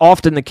is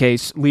often the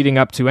case leading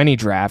up to any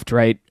draft,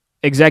 right,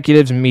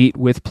 executives meet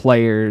with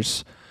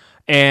players,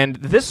 and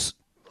this,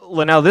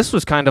 Linnell, this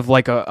was kind of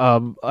like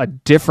a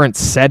different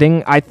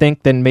setting, I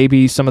think, than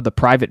maybe some of the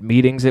private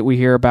meetings that we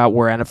hear about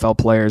where NFL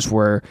players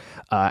were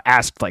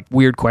asked like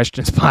weird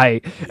questions by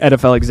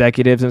NFL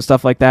executives and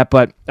stuff like that.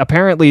 But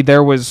apparently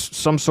there was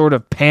some sort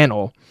of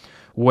panel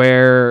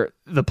where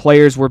the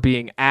players were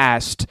being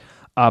asked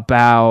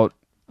about,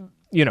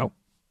 you know,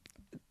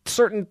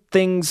 certain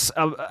things,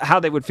 how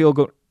they would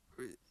feel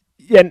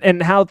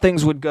and how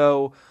things would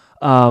go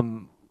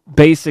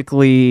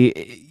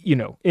basically, you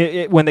know,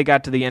 when they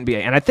got to the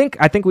NBA. And I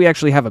think we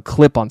actually have a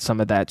clip on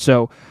some of that.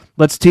 So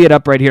let's tee it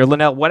up right here.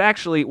 Linnell,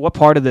 what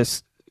part of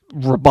this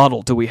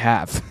rebuttal do we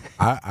have?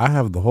 I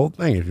have the whole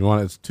thing. If you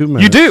want, it's 2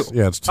 minutes. You do?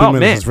 Yeah, it's 2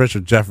 minutes. Man. It's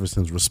Richard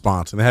Jefferson's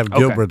response. And they have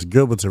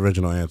Gilbert's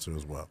original answer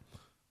as well.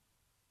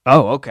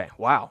 Oh, okay.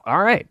 Wow.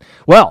 All right.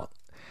 Well,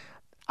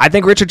 I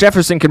think Richard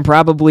Jefferson can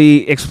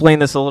probably explain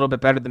this a little bit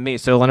better than me.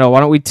 So, Linnell,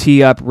 why don't we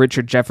tee up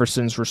Richard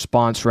Jefferson's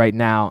response right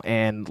now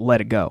and let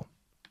it go?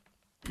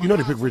 You know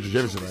they picked Richard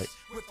Jefferson, right?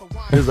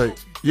 He was like,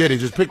 yeah, they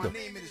just picked him.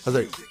 I was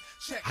like,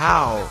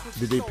 how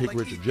did they pick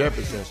Richard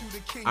Jefferson?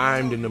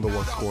 I'm the number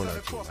one scorer on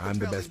our team. I'm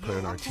the best player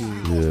on our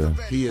team.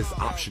 Yeah. He is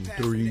option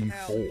 3,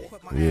 4.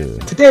 Yeah.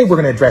 Today we're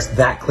going to address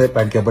that clip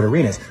by Gilbert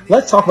Arenas.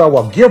 Let's talk about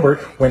why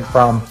Gilbert went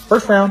from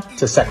first round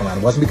to second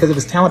round. It wasn't because of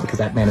his talent, because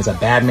that man is a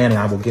bad man, and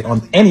I will get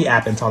on any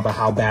app and talk about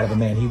how bad of a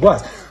man he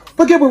was.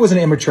 But Gilbert was an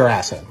immature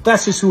asshole.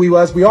 That's just who he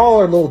was. We all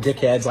are little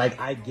dickheads. Like,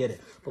 I get it.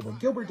 But what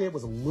Gilbert did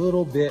was a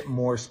little bit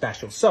more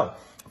special. So,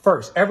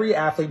 first, every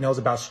athlete knows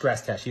about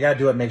stress tests. You got to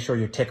do it, make sure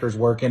your ticker's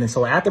working. And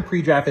so at the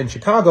pre-draft in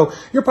Chicago,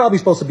 you're probably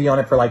supposed to be on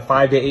it for like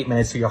 5 to 8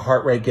 minutes so your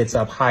heart rate gets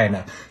up high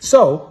enough.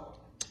 So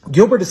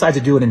Gilbert decides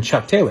to do it in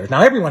Chuck Taylors.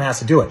 Now, everyone has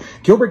to do it.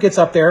 Gilbert gets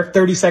up there,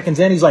 30 seconds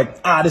in, he's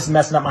like, this is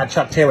messing up my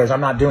Chuck Taylors.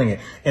 I'm not doing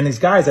it. And these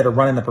guys that are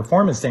running the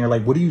performance thing are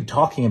like, what are you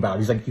talking about?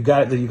 He's like, you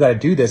got to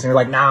do this. And they're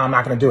like, nah, I'm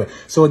not going to do it.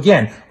 So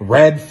again,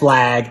 red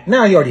flag.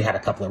 Now, he already had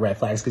a couple of red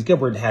flags because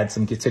Gilbert had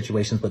some good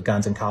situations with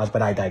guns in college,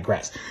 but I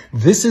digress.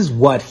 This is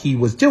what he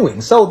was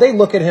doing. So they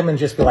look at him and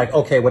just be like,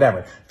 okay,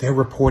 whatever. They're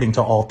reporting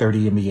to all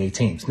 30 NBA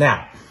teams.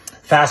 Now,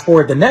 fast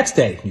forward the next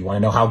day. You want to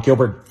know how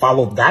Gilbert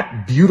followed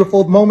that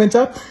beautiful moment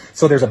up?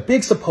 So there's a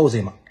big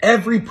symposium.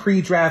 Every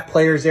pre-draft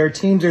player's there.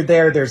 Teams are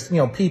there. There's,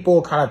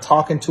 people kind of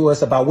talking to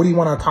us about what do you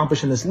want to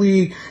accomplish in this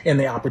league and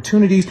the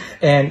opportunities.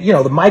 And,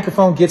 the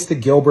microphone gets to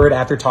Gilbert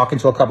after talking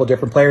to a couple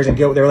different players. And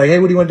they're like, hey,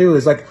 what do you want to do?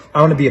 He's like,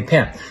 I want to be a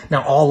pimp.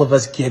 Now, all of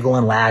us giggle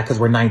and laugh because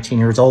we're 19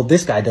 years old.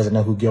 This guy doesn't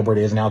know who Gilbert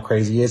is and how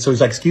crazy he is. So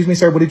he's like, excuse me,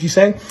 sir, what did you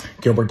say?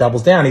 Gilbert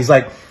doubles down. He's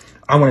like,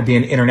 I want to be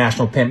an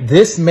international pimp.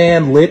 This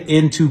man lit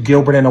into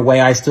Gilbert in a way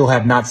I still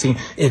have not seen.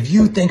 If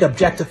you think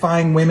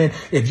objectifying women,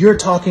 if you're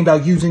talking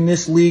about using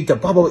this league to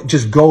blah, blah, blah,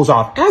 just goes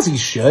off, as he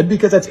should,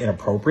 because that's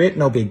inappropriate.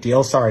 No big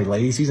deal. Sorry,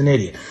 ladies. He's an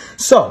idiot.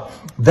 So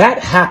that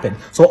happened.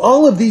 So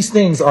all of these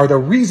things are the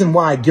reason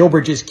why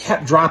Gilbert just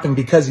kept dropping,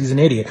 because he's an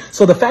idiot.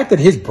 So the fact that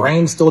his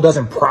brain still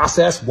doesn't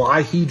process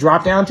why he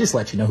dropped down just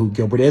lets you know who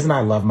Gilbert is. And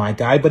I love my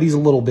guy, but he's a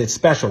little bit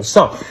special.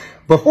 So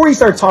Before he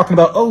started talking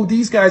about, oh,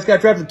 these guys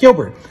got drafted.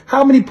 Gilbert,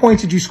 how many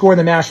points did you score in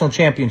the national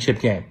championship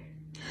game?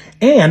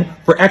 And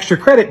for extra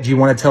credit, do you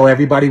want to tell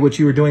everybody what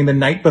you were doing the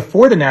night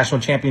before the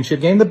national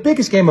championship game, the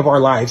biggest game of our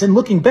lives? And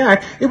looking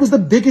back, it was the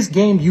biggest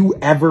game you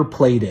ever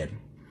played in.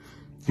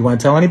 You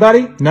want to tell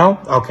anybody? No?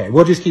 Okay.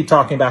 We'll just keep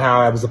talking about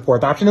how I was the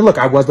fourth option. And look,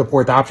 I was the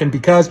fourth option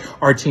because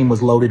our team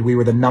was loaded. We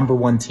were the number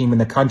one team in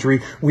the country.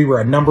 We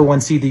were a number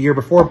one seed the year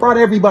before, brought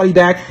everybody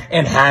back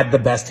and had the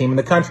best team in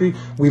the country.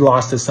 We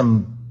lost to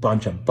some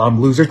bunch of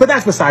bum losers, but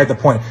that's beside the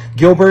point.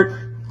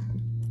 Gilbert,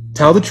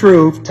 tell the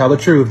truth. Tell the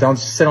truth. Don't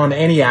sit on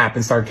any app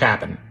and start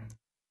capping.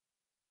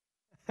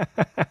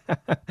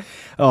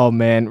 Oh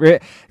man,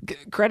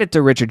 credit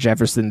to Richard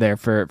Jefferson there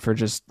for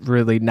just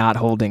really not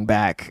holding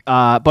back.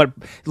 But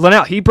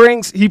Linnell, he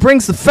brings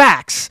the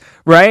facts,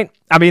 right?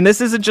 I mean,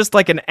 this isn't just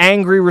like an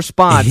angry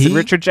response.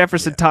 Richard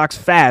Jefferson talks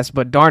fast,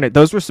 but darn it,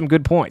 those were some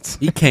good points.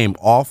 He came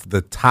off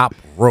the top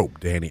rope,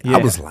 Danny. Yeah. I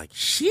was like,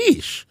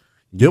 sheesh.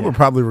 Gilbert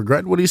probably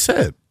regretted what he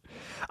said.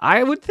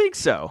 I would think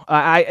so.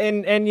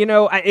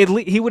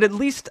 He would at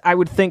least, I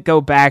would think, go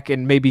back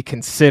and maybe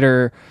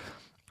consider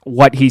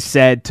what he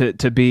said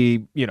to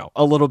be,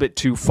 a little bit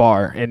too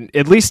far. And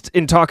at least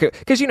in talking,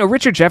 because,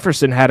 Richard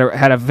Jefferson had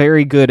a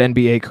very good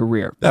NBA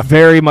career,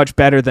 very much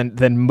better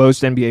than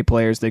most NBA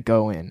players that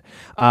go in.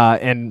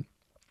 And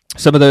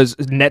some of those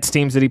Nets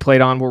teams that he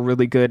played on were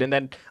really good. And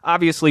then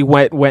obviously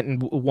went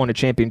and won a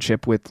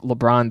championship with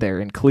LeBron there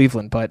in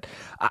Cleveland. But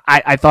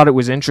I thought it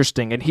was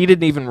interesting. And he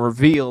didn't even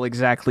reveal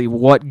exactly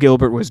what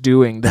Gilbert was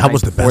doing that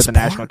was before the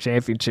national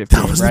championship.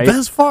 That was the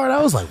best part.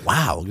 I was like,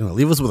 wow,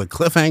 leave us with a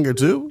cliffhanger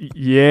too?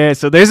 Yeah,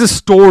 so there's a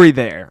story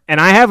there.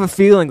 And I have a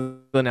feeling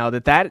now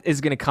that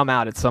is going to come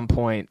out at some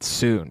point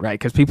soon, right?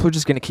 Because people are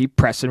just going to keep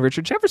pressing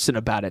Richard Jefferson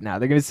about it now.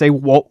 They're going to say,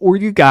 what were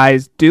you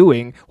guys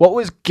doing? What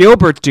was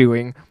Gilbert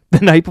doing the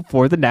night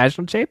before the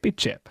national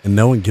championship? And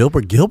knowing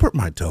Gilbert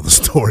might tell the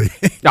story.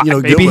 Maybe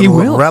Gilbert he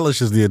will.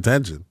 Relishes the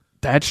attention.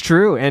 That's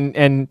true.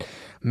 And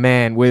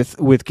man,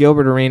 with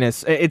Gilbert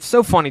Arenas, it's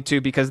so funny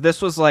too, because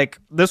this was like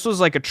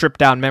a trip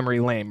down memory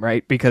lane,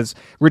 right? Because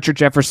Richard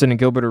Jefferson and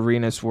Gilbert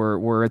Arenas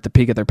were at the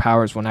peak of their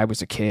powers when I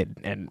was a kid.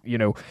 And,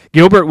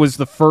 Gilbert was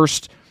the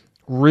first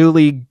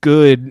really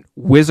good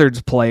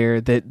Wizards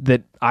player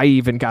that I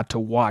even got to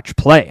watch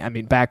play. I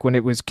mean, back when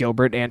it was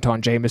Gilbert,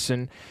 Anton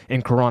Jameson,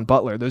 and Caron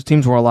Butler, those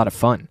teams were a lot of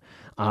fun.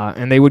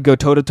 And they would go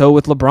toe-to-toe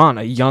with LeBron,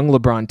 a young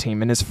LeBron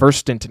team in his first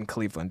stint in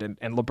Cleveland,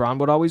 and LeBron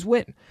would always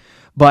win.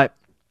 But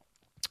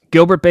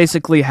Gilbert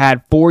basically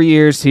had 4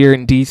 years here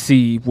in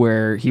D.C.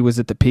 where he was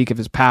at the peak of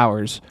his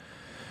powers,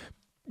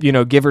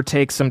 give or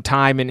take some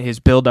time in his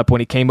build-up when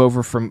he came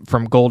over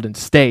from Golden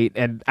State.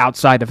 And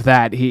outside of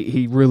that,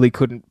 he really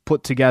couldn't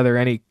put together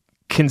any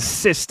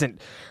consistent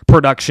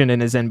production in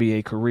his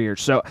NBA career.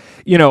 So,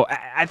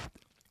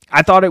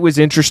 I thought it was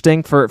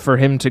interesting for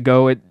him to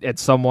go at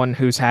someone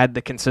who's had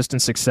the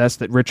consistent success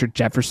that Richard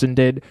Jefferson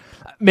did.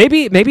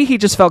 Maybe he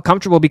just felt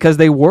comfortable because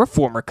they were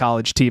former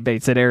college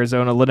teammates at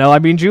Arizona. Linnell, I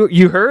mean,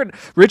 you heard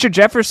Richard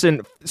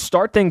Jefferson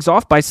start things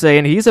off by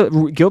saying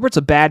Gilbert's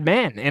a bad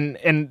man,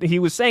 and he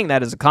was saying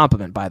that as a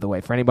compliment, by the way,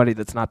 for anybody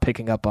that's not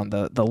picking up on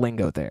the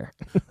lingo there.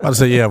 I'd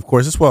say, yeah, of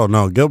course, it's well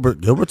known.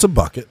 Gilbert's a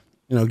bucket.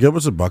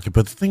 Gilbert's a bucket.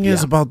 But the thing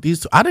is about these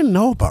two, I didn't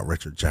know about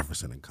Richard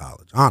Jefferson in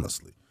college,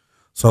 honestly.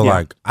 So,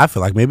 I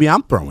feel like maybe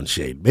I'm throwing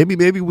shade.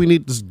 Maybe we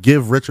need to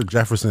give Richard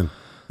Jefferson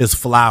his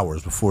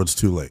flowers before it's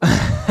too late.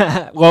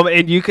 Well,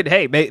 and you could.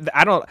 Hey,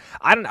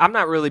 I'm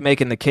not really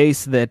making the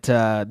case that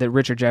that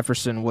Richard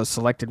Jefferson was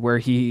selected where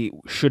he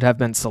should have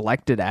been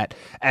selected at,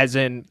 as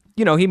in,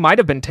 he might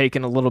have been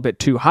taken a little bit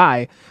too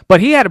high,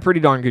 but he had a pretty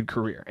darn good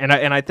career, and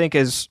I think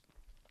as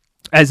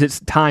its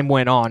time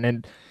went on,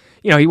 and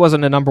he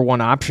wasn't a number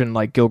one option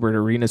like Gilbert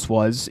Arenas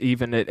was,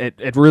 even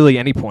at really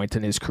any point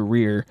in his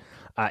career.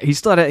 He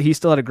still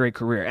had a great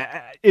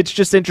career. It's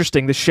just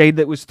interesting, the shade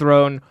that was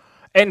thrown,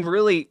 and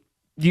really,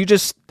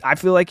 I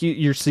feel like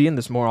you're seeing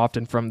this more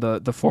often from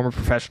the former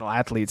professional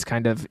athletes,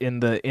 kind of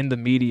in the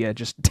media,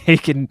 just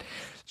taking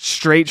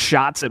straight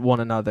shots at one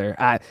another.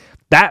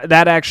 That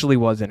actually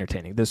was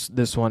entertaining.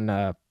 This one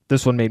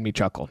made me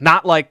chuckle.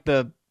 Not like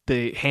the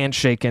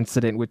handshake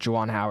incident with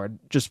Juwan Howard,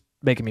 just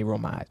making me roll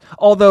my eyes.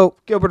 Although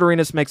Gilbert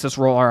Arenas makes us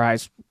roll our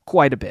eyes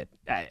quite a bit.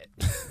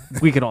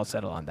 We can all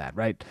settle on that,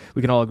 right?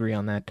 We can all agree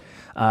on that.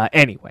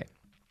 Anyway.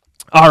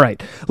 All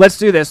right, let's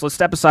do this. Let's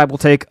step aside. We'll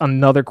take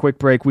another quick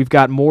break. We've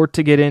got more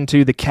to get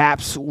into. The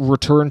Caps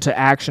return to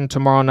action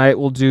tomorrow night.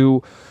 We'll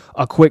do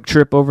a quick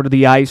trip over to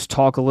the ice,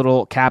 talk a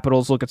little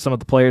Capitals, look at some of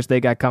the players they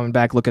got coming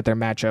back, look at their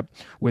matchup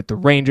with the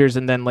Rangers,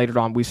 and then later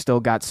on we still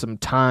got some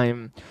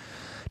time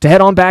to head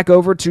on back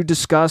over to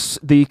discuss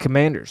the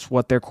Commanders,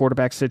 what their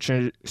quarterback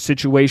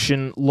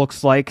situation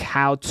looks like,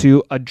 how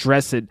to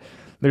address it.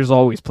 There's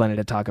always plenty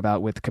to talk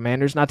about with the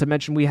Commanders, not to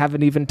mention we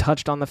haven't even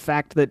touched on the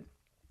fact that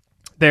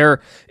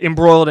they're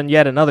embroiled in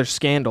yet another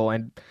scandal,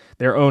 and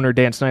their owner,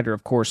 Dan Snyder,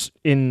 of course,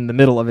 in the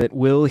middle of it.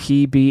 Will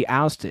he be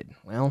ousted?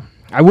 Well,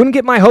 I wouldn't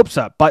get my hopes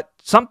up, but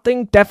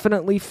something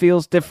definitely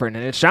feels different,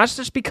 and it's not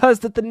just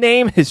because that the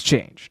name has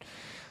changed.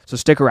 So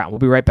stick around. We'll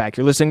be right back.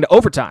 You're listening to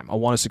Overtime on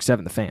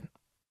 106.7 The Fan.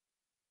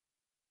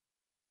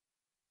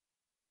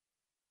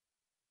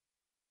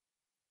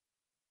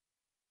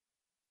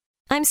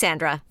 I'm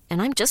Sandra,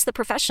 and I'm just the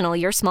professional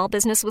your small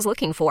business was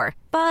looking for.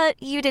 But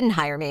you didn't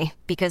hire me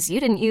because you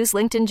didn't use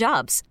LinkedIn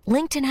Jobs.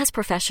 LinkedIn has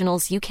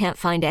professionals you can't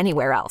find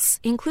anywhere else,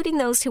 including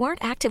those who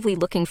aren't actively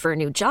looking for a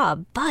new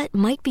job, but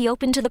might be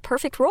open to the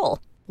perfect role,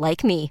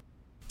 like me.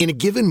 In a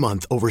given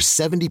month, over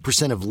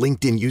 70% of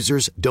LinkedIn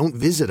users don't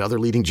visit other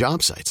leading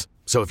job sites.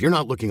 So if you're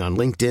not looking on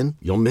LinkedIn,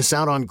 you'll miss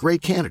out on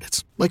great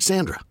candidates like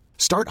Sandra.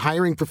 Start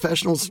hiring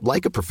professionals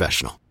like a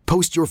professional.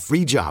 Post your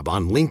free job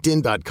on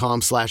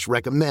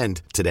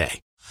linkedin.com/recommend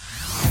today.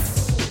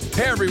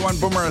 Hey everyone,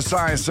 Boomer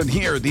Esiason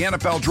here. The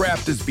NFL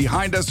Draft is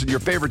behind us and your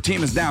favorite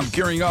team is now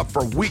gearing up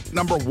for week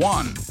number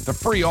 1. The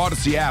free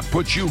Odyssey app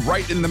puts you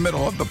right in the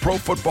middle of the pro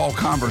football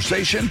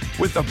conversation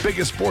with the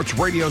biggest sports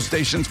radio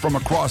stations from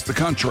across the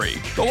country.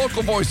 The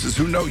local voices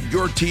who know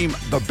your team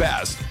the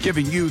best,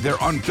 giving you their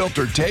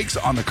unfiltered takes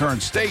on the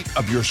current state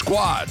of your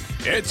squad.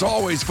 It's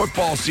always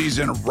football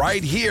season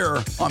right here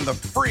on the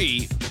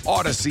free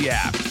Odyssey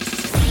app.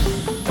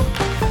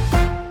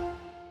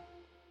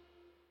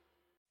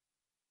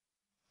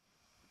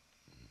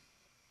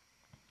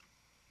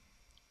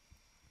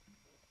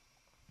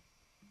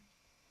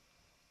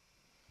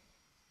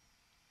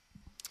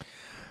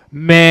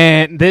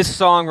 Man, this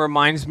song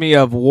reminds me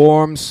of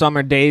warm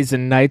summer days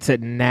and nights at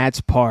Nats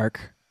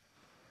Park.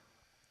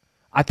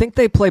 I think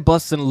they play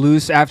Bustin'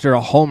 Loose after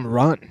a home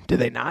run. Do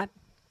they not?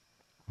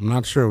 I'm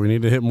not sure. We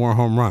need to hit more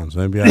home runs.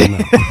 Maybe I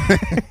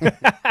don't know.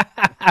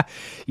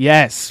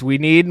 Yes, we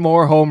need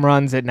more home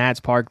runs at Nats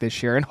Park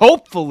this year. And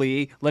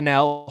hopefully,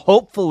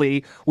 Linnell,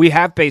 we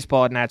have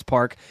baseball at Nats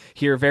Park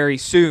here very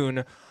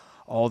soon.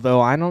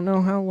 Although I don't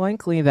know how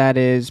likely that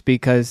is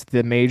because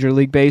the Major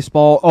League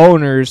Baseball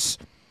owners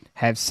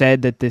have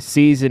said that this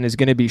season is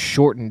going to be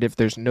shortened if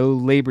there's no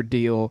labor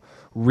deal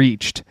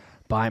reached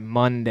by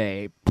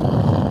Monday.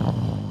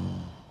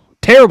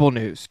 Terrible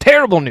news.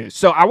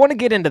 So I want to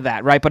get into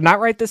that, right? But not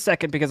right this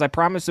second because I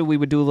promised that we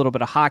would do a little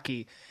bit of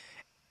hockey,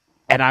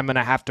 and I'm going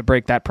to have to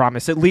break that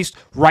promise at least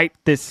right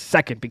this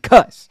second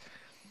because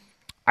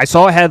I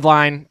saw a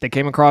headline that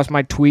came across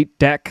my tweet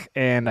deck,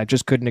 and I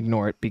just couldn't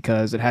ignore it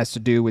because it has to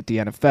do with the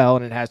NFL,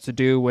 and it has to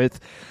do with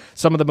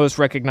some of the most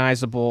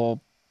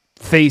recognizable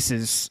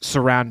faces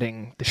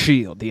surrounding the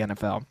Shield, the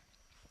NFL.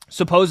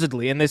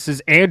 Supposedly, and this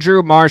is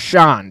Andrew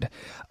Marchand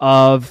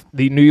of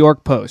the New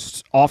York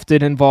Post,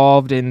 often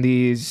involved in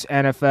these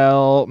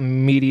NFL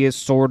media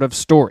sort of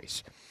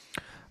stories.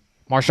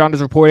 Marchand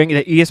is reporting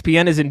that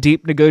ESPN is in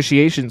deep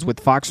negotiations with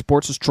Fox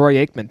Sports' Troy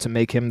Aikman to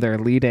make him their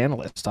lead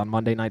analyst on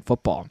Monday Night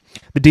Football.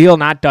 The deal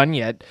not done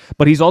yet,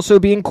 but he's also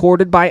being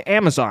courted by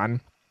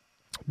Amazon.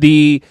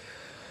 The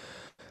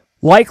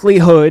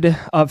likelihood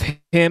of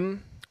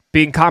him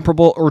being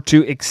comparable or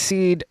to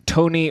exceed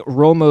Tony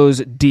Romo's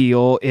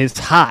deal is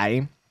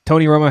high.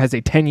 Tony Romo has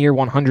a 10-year,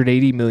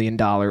 $180 million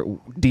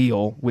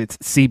deal with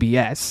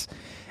CBS,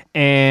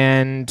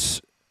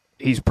 and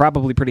he's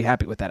probably pretty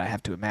happy with that, I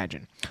have to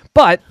imagine.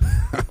 But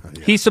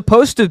he's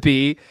supposed to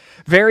be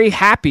very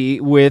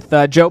happy with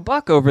Joe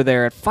Buck over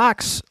there at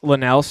Fox,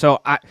 Linnell.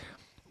 So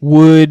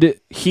would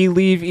he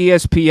leave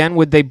ESPN?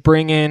 Would they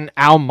bring in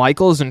Al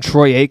Michaels and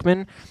Troy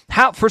Aikman?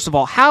 First of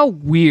all, how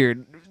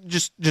weird,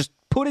 just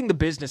putting the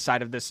business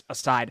side of this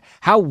aside,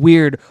 how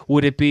weird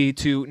would it be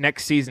to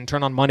next season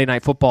turn on Monday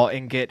Night Football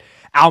and get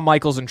Al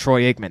Michaels and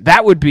Troy Aikman?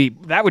 That would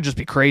just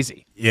be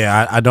crazy.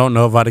 Yeah, I don't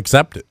know if I'd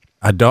accept it.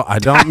 I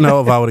don't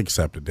know if I would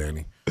accept it,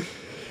 Danny.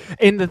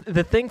 And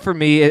the thing for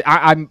me,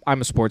 I'm a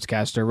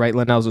sportscaster, right?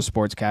 Linnell's a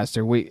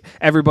sportscaster.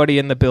 Everybody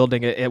in the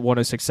building at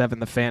 106.7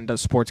 The Fan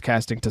does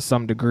sportscasting to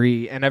some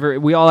degree,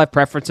 and we all have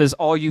preferences.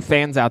 All you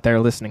fans out there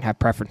listening have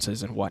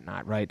preferences and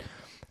whatnot, right?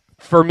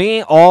 For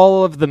me,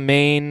 all of the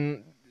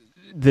main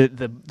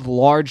the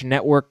large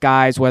network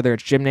guys, whether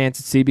it's Jim Nantz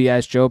at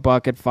CBS, Joe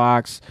Buck at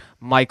Fox,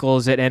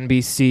 Michaels at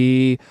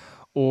NBC,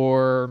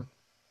 or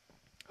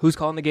who's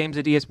calling the games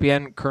at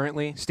ESPN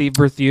currently? Steve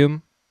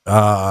Berthume?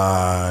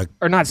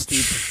 Or not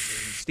Steve.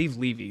 Steve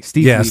Levy.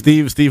 Steve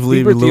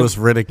Levy, Louis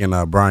Riddick,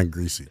 and Brian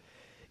Greasy.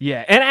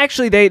 Yeah, and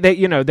actually they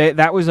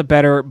that was a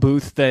better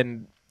booth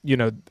than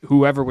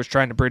whoever was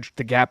trying to bridge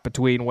the gap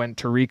between when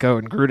Tirico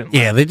and Gruden left.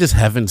 Yeah, they just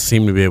haven't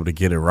seemed to be able to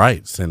get it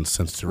right since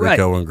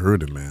Tirico and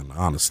Gruden, man,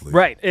 honestly.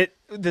 Right.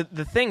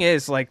 The thing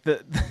is, like,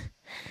 the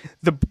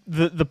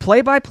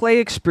play-by-play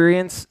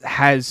experience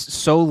has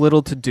so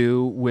little to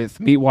do with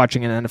me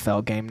watching an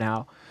NFL game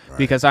now, right?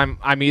 Because I'm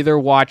either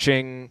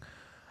watching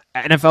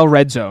NFL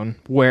Red Zone,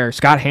 where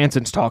Scott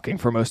Hansen's talking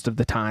for most of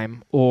the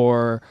time,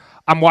 or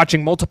I'm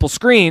watching multiple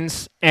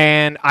screens,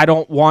 and I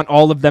don't want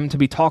all of them to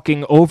be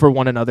talking over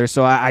one another,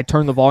 so I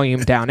turn the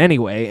volume down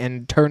anyway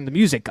and turn the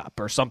music up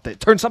or something,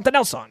 turn something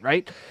else on,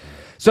 right?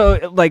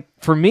 So, like,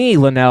 for me,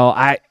 Linnell,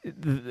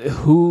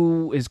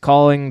 who is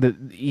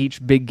calling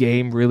each big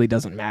game really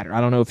doesn't matter.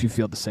 I don't know if you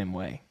feel the same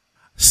way.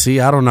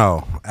 See, I don't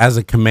know. As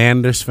a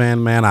Commanders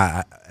fan,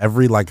 man,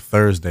 every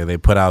Thursday they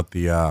put out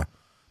the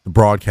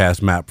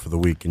broadcast map for the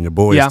week, and your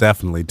boy is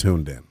definitely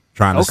tuned in,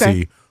 trying to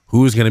see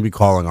who's going to be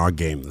calling our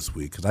game this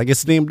week, because I get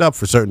steamed up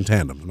for certain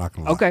tandems. I'm not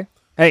going to lie. Okay.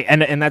 Hey,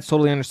 and that's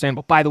totally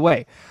understandable. By the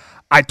way,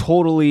 I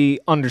totally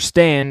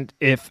understand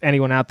if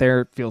anyone out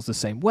there feels the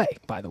same way,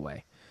 by the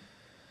way.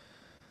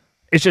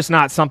 It's just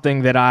not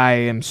something that I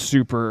am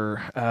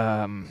super,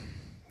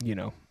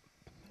 It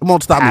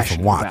won't stop me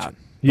from watching. About.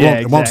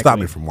 It won't stop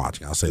me from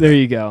watching. I'll say there that.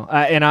 You go.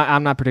 And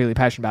I'm not particularly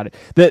passionate about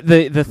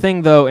it. The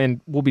thing, though, and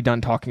we'll be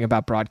done talking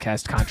about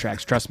broadcast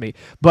contracts, trust me.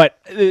 But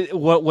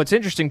what's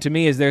interesting to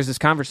me is there's this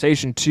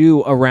conversation,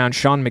 too, around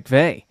Sean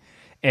McVay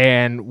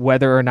and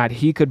whether or not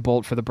he could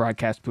bolt for the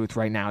broadcast booth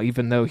right now,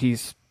 even though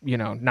he's,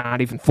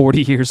 not even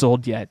 40 years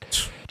old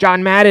yet.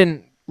 John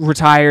Madden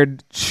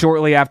retired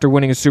shortly after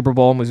winning a Super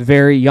Bowl and was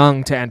very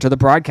young to enter the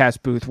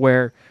broadcast booth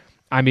where,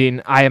 I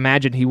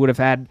imagine he would have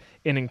had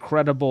an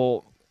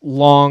incredible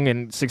long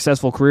and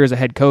successful career as a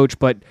head coach,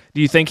 but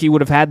do you think he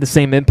would have had the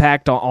same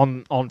impact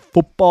on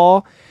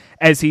football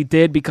as he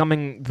did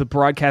becoming the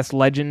broadcast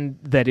legend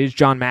that is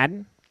John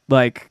Madden?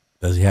 Like,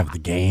 does he have the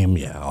game?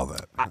 Yeah, all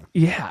that.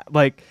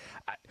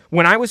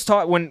 When I was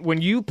taught,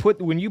 when you put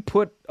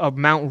a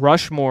Mount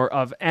Rushmore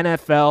of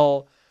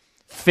NFL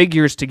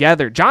figures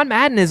together, John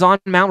Madden is on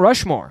Mount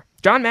Rushmore.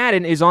 John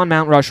Madden is on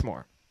Mount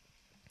Rushmore.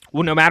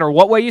 Well, no matter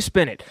what way you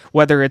spin it,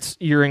 whether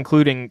you're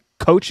including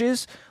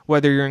coaches,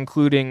 whether you're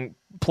including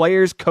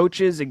players,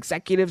 coaches,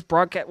 executives,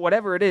 broadcast,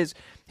 whatever it is,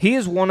 he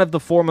is one of the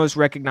foremost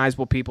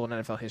recognizable people in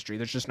NFL history.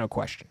 There's just no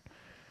question.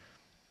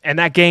 And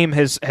that game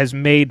has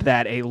made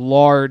that a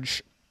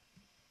large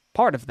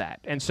part of that.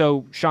 And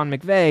so Sean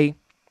McVay,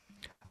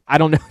 I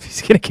don't know if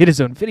he's going to get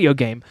his own video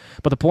game,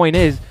 but the point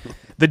is,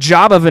 the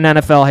job of an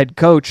NFL head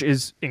coach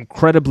is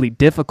incredibly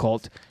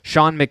difficult.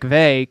 Sean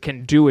McVay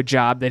can do a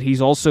job that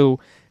he's also,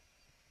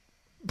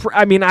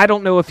 I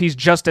don't know if he's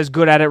just as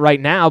good at it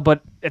right now,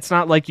 but it's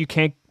not like you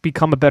can't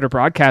become a better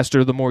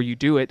broadcaster the more you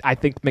do it. I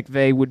think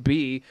McVay would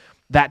be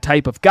that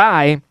type of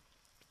guy.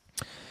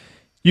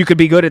 You could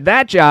be good at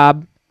that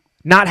job,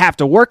 not have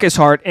to work as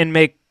hard, and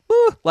make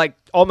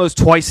almost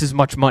twice as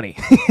much money.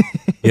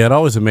 Yeah, it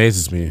always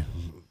amazes me.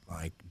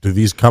 Do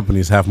these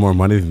companies have more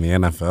money than the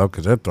NFL?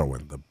 Because they're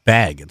throwing the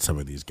bag at some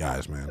of these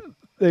guys, man.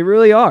 They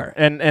really are.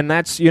 And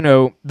that's,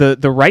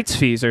 the rights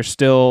fees are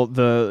still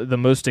the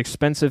most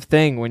expensive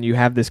thing when you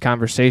have this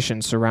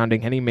conversation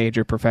surrounding any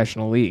major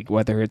professional league,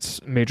 whether it's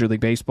Major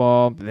League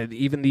Baseball,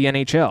 even the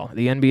NHL,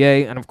 the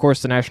NBA, and of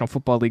course the National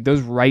Football League.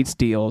 Those rights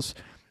deals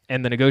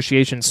and the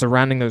negotiations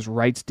surrounding those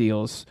rights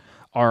deals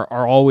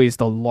are always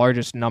the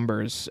largest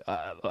numbers.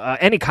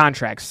 Any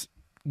contracts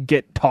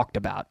get talked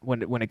about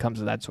when it comes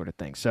to that sort of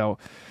thing. So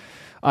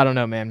I don't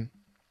know, man.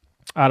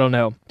 I don't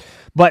know.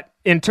 But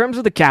in terms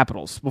of the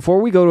Capitals, before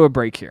we go to a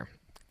break here,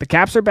 the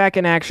Caps are back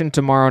in action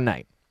tomorrow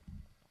night.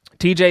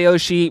 TJ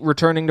Oshie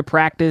returning to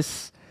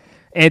practice.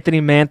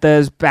 Anthony Mantha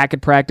is back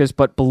at practice,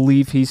 but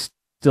believe he's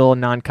still a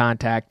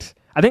non-contact.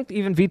 I think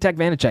even Vitek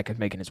Vanacek is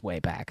making his way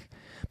back.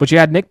 But you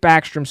had Nick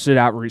Backstrom sit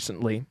out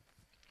recently.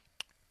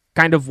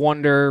 Kind of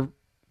wonder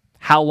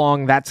how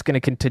long that's going to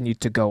continue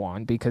to go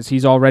on because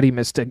he's already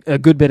missed a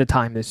good bit of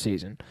time this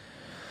season.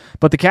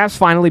 But the Caps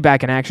finally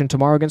back in action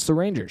tomorrow against the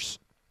Rangers.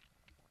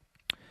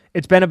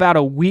 It's been about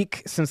a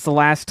week since the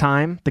last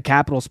time the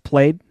Capitals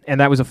played, and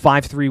that was a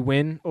 5-3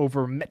 win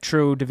over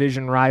Metro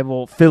Division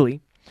rival Philly.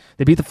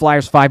 They beat the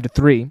Flyers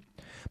 5-3.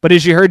 But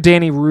as you heard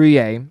Danny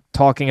Rouillet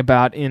talking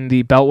about in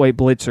the Beltway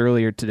Blitz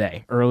earlier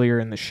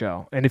in the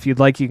show, and if you'd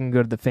like, you can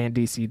go to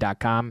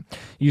thefandc.com,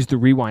 use the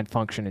rewind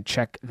function and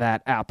check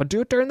that out. But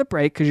do it during the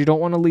break because you don't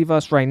want to leave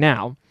us right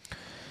now.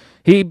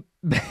 He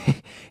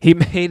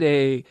made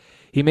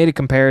a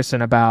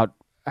comparison about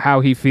how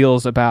he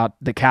feels about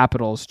the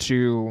Capitals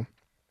to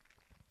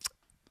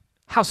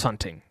house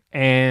hunting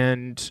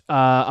and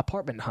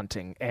apartment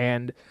hunting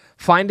and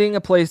finding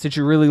a place that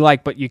you really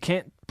like, but you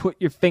can't put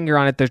your finger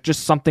on it. There's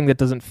just something that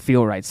doesn't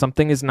feel right.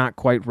 Something is not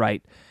quite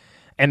right.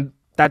 And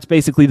that's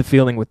basically the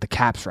feeling with the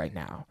Caps right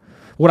now.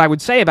 What I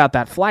would say about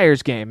that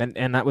Flyers game,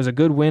 and that was a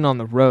good win on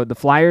the road, the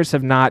Flyers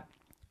have not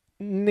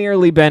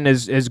nearly been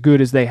as good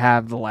as they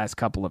have the last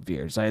couple of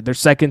years. They're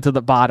second to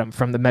the bottom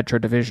from the Metro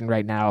Division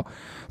right now.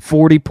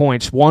 40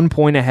 points, 1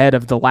 point ahead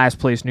of the last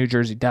place New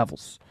Jersey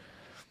Devils.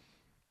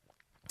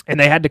 And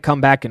they had to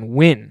come back and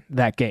win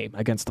that game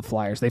against the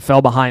Flyers. They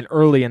fell behind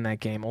early in that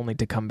game only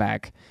to come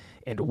back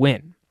and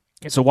win.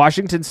 And so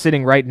Washington's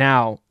sitting right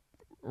now,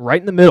 right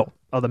in the middle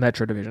of the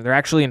Metro Division. They're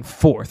actually in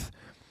fourth.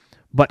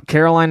 But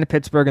Carolina,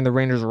 Pittsburgh, and the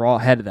Rangers are all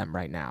ahead of them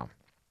right now.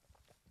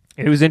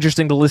 And it was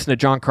interesting to listen to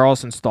John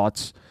Carlson's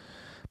thoughts,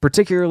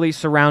 particularly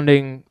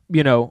surrounding,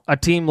 a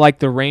team like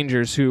the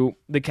Rangers, who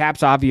the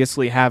Caps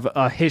obviously have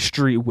a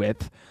history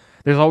with.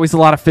 There's always a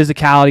lot of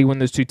physicality when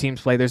those two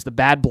teams play. There's the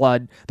bad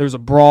blood. There's a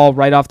brawl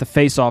right off the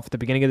face-off at the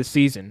beginning of the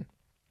season.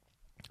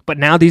 But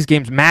now these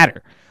games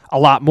matter a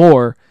lot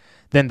more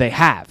than they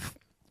have.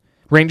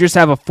 Rangers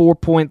have a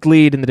 4-point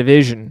lead in the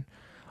division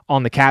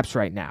on the Caps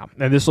right now.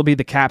 And this will be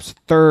the Caps'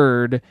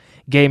 third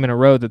game in a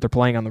row that they're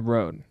playing on the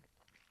road.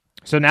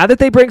 So now that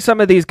they bring some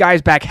of these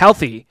guys back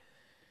healthy,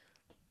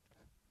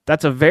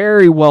 that's a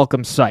very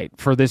welcome sight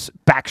for this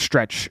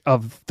backstretch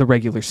of the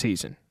regular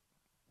season.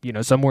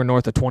 Somewhere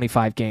north of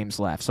 25 games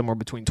left, somewhere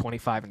between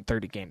 25 and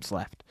 30 games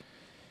left.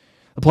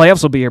 The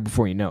playoffs will be here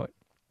before you know it.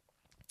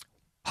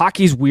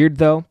 Hockey's weird,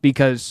 though,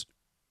 because,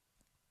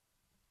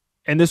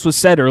 and this was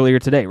said earlier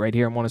today right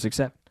here on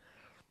 106.7,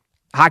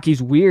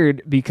 hockey's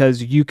weird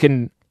because you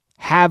can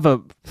have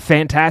a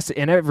fantastic,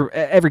 and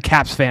every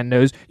Caps fan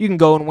knows, you can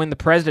go and win the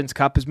President's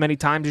Cup as many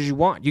times as you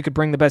want. You could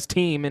bring the best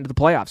team into the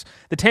playoffs.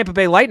 The Tampa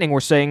Bay Lightning were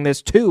saying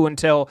this too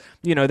until,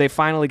 they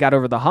finally got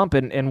over the hump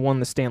and won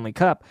the Stanley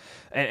Cup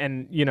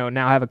and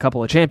now have a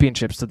couple of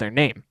championships to their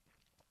name.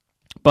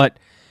 But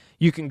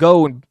you can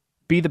go and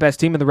be the best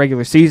team in the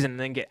regular season and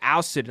then get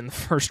ousted in the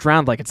first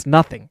round like it's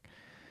nothing.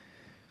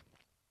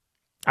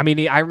 I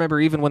mean, I remember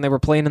even when they were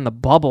playing in the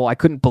bubble, I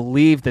couldn't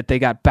believe that they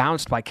got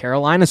bounced by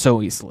Carolina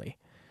so easily.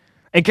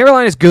 And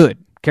Carolina's good.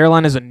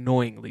 Carolina's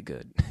annoyingly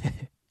good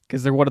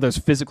because they're one of those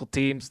physical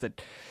teams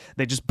that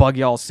they just bug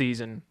you all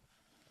season.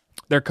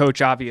 Their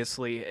coach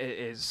obviously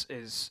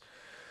is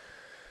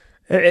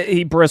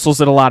he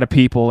bristles at a lot of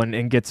people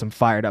and gets them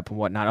fired up and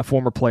whatnot. A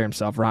former player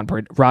himself, Rod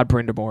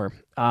Brindamore,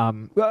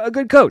 a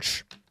good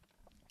coach.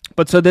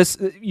 But so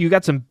you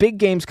got some big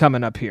games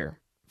coming up here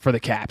for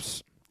the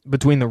Caps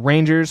between the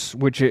Rangers,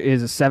 which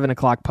is a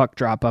 7:00 puck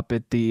drop up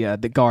at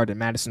the Garden,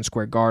 Madison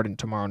Square Garden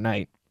tomorrow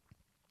night.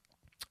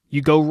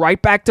 You go right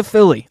back to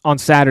Philly on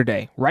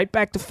Saturday, right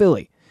back to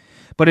Philly.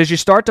 But as you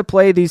start to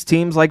play these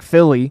teams like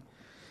Philly,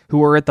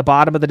 who are at the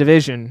bottom of the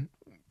division,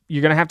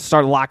 you're going to have to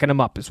start locking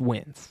them up as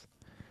wins.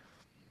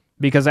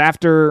 Because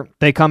after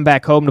they come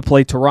back home to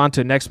play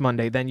Toronto next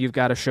Monday, then you've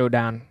got a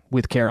showdown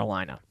with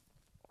Carolina.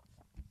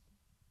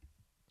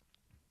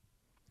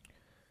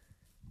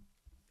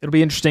 It'll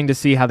be interesting to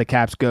see how the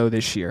Caps go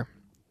this year.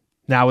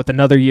 Now with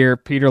another year,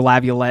 Peter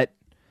Laviolette,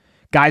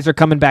 guys are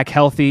coming back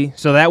healthy.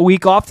 So that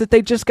week off that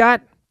they just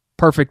got,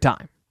 perfect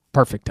time.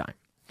 Perfect time.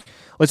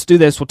 Let's do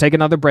this. We'll take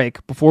another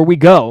break. Before we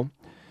go,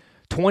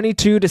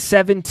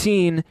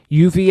 22-17,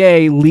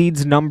 UVA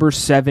leads number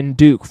 7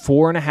 Duke.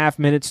 4.5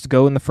 minutes to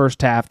go in the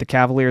first half. The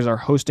Cavaliers are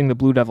hosting the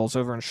Blue Devils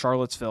over in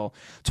Charlottesville.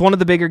 It's one of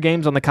the bigger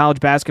games on the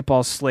college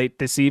basketball slate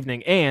this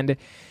evening, and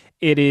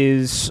it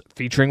is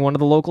featuring one of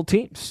the local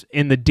teams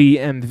in the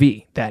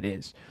DMV, that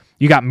is.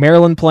 You got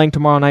Maryland playing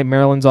tomorrow night.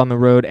 Maryland's on the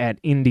road at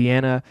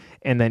Indiana,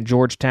 and then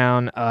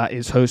Georgetown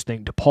is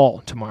hosting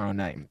DePaul tomorrow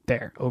night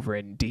there over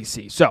in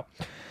D.C. So,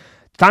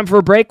 time for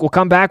a break. We'll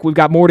come back. We've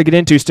got more to get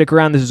into. Stick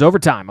around. This is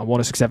Overtime on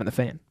 106.7 The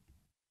Fan.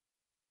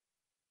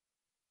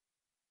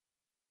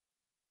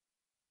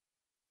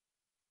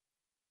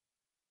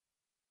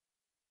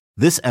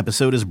 This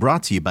episode is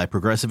brought to you by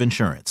Progressive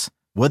Insurance.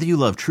 Whether you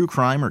love true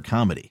crime or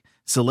comedy,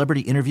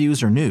 celebrity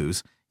interviews or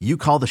news, you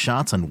call the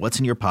shots on what's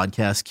in your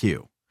podcast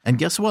queue. And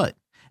guess what?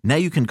 Now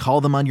you can call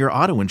them on your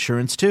auto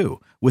insurance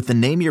too with the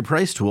Name Your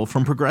Price tool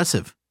from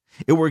Progressive.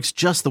 It works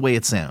just the way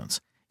it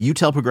sounds. You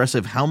tell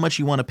Progressive how much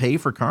you want to pay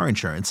for car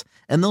insurance,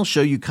 and they'll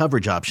show you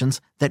coverage options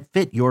that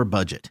fit your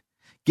budget.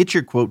 Get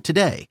your quote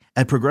today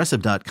at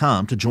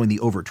Progressive.com to join the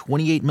over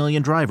 28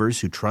 million drivers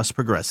who trust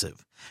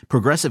Progressive.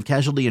 Progressive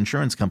Casualty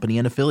Insurance Company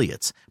and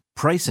Affiliates.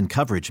 Price and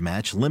coverage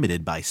match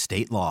limited by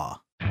state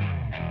law.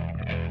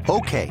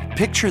 Okay,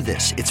 picture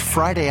this. It's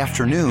Friday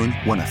afternoon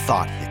when a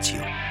thought hits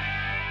you.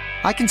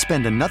 I can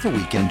spend another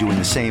weekend doing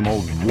the same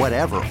old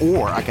whatever,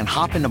 or I can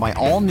hop into my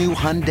all-new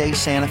Hyundai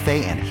Santa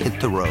Fe and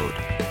hit the road.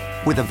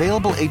 With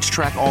available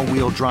H-Track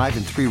all-wheel drive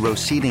and 3-row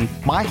seating,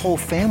 my whole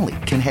family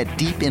can head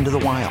deep into the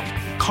wild.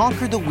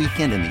 Conquer the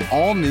weekend in the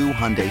all-new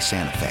Hyundai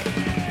Santa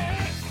Fe.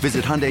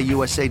 Visit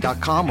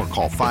HyundaiUSA.com or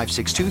call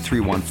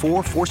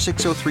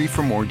 562-314-4603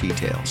 for more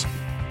details.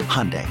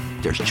 Hyundai,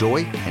 there's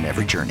joy in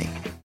every journey.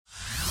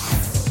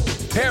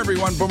 Hey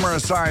everyone, Boomer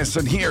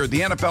Esiason here.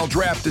 The NFL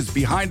Draft is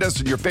behind us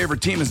and your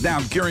favorite team is now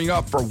gearing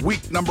up for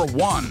week number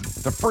 1.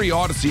 The free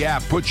Odyssey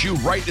app puts you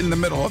right in the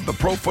middle of the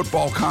pro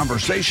football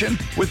conversation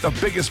with the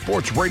biggest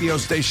sports radio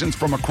stations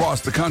from across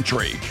the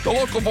country. The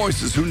local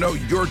voices who know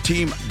your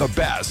team the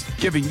best,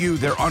 giving you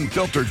their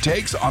unfiltered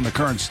takes on the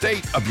current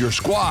state of your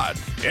squad.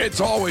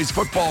 It's always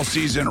football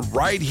season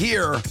right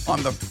here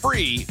on the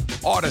free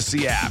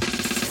Odyssey app.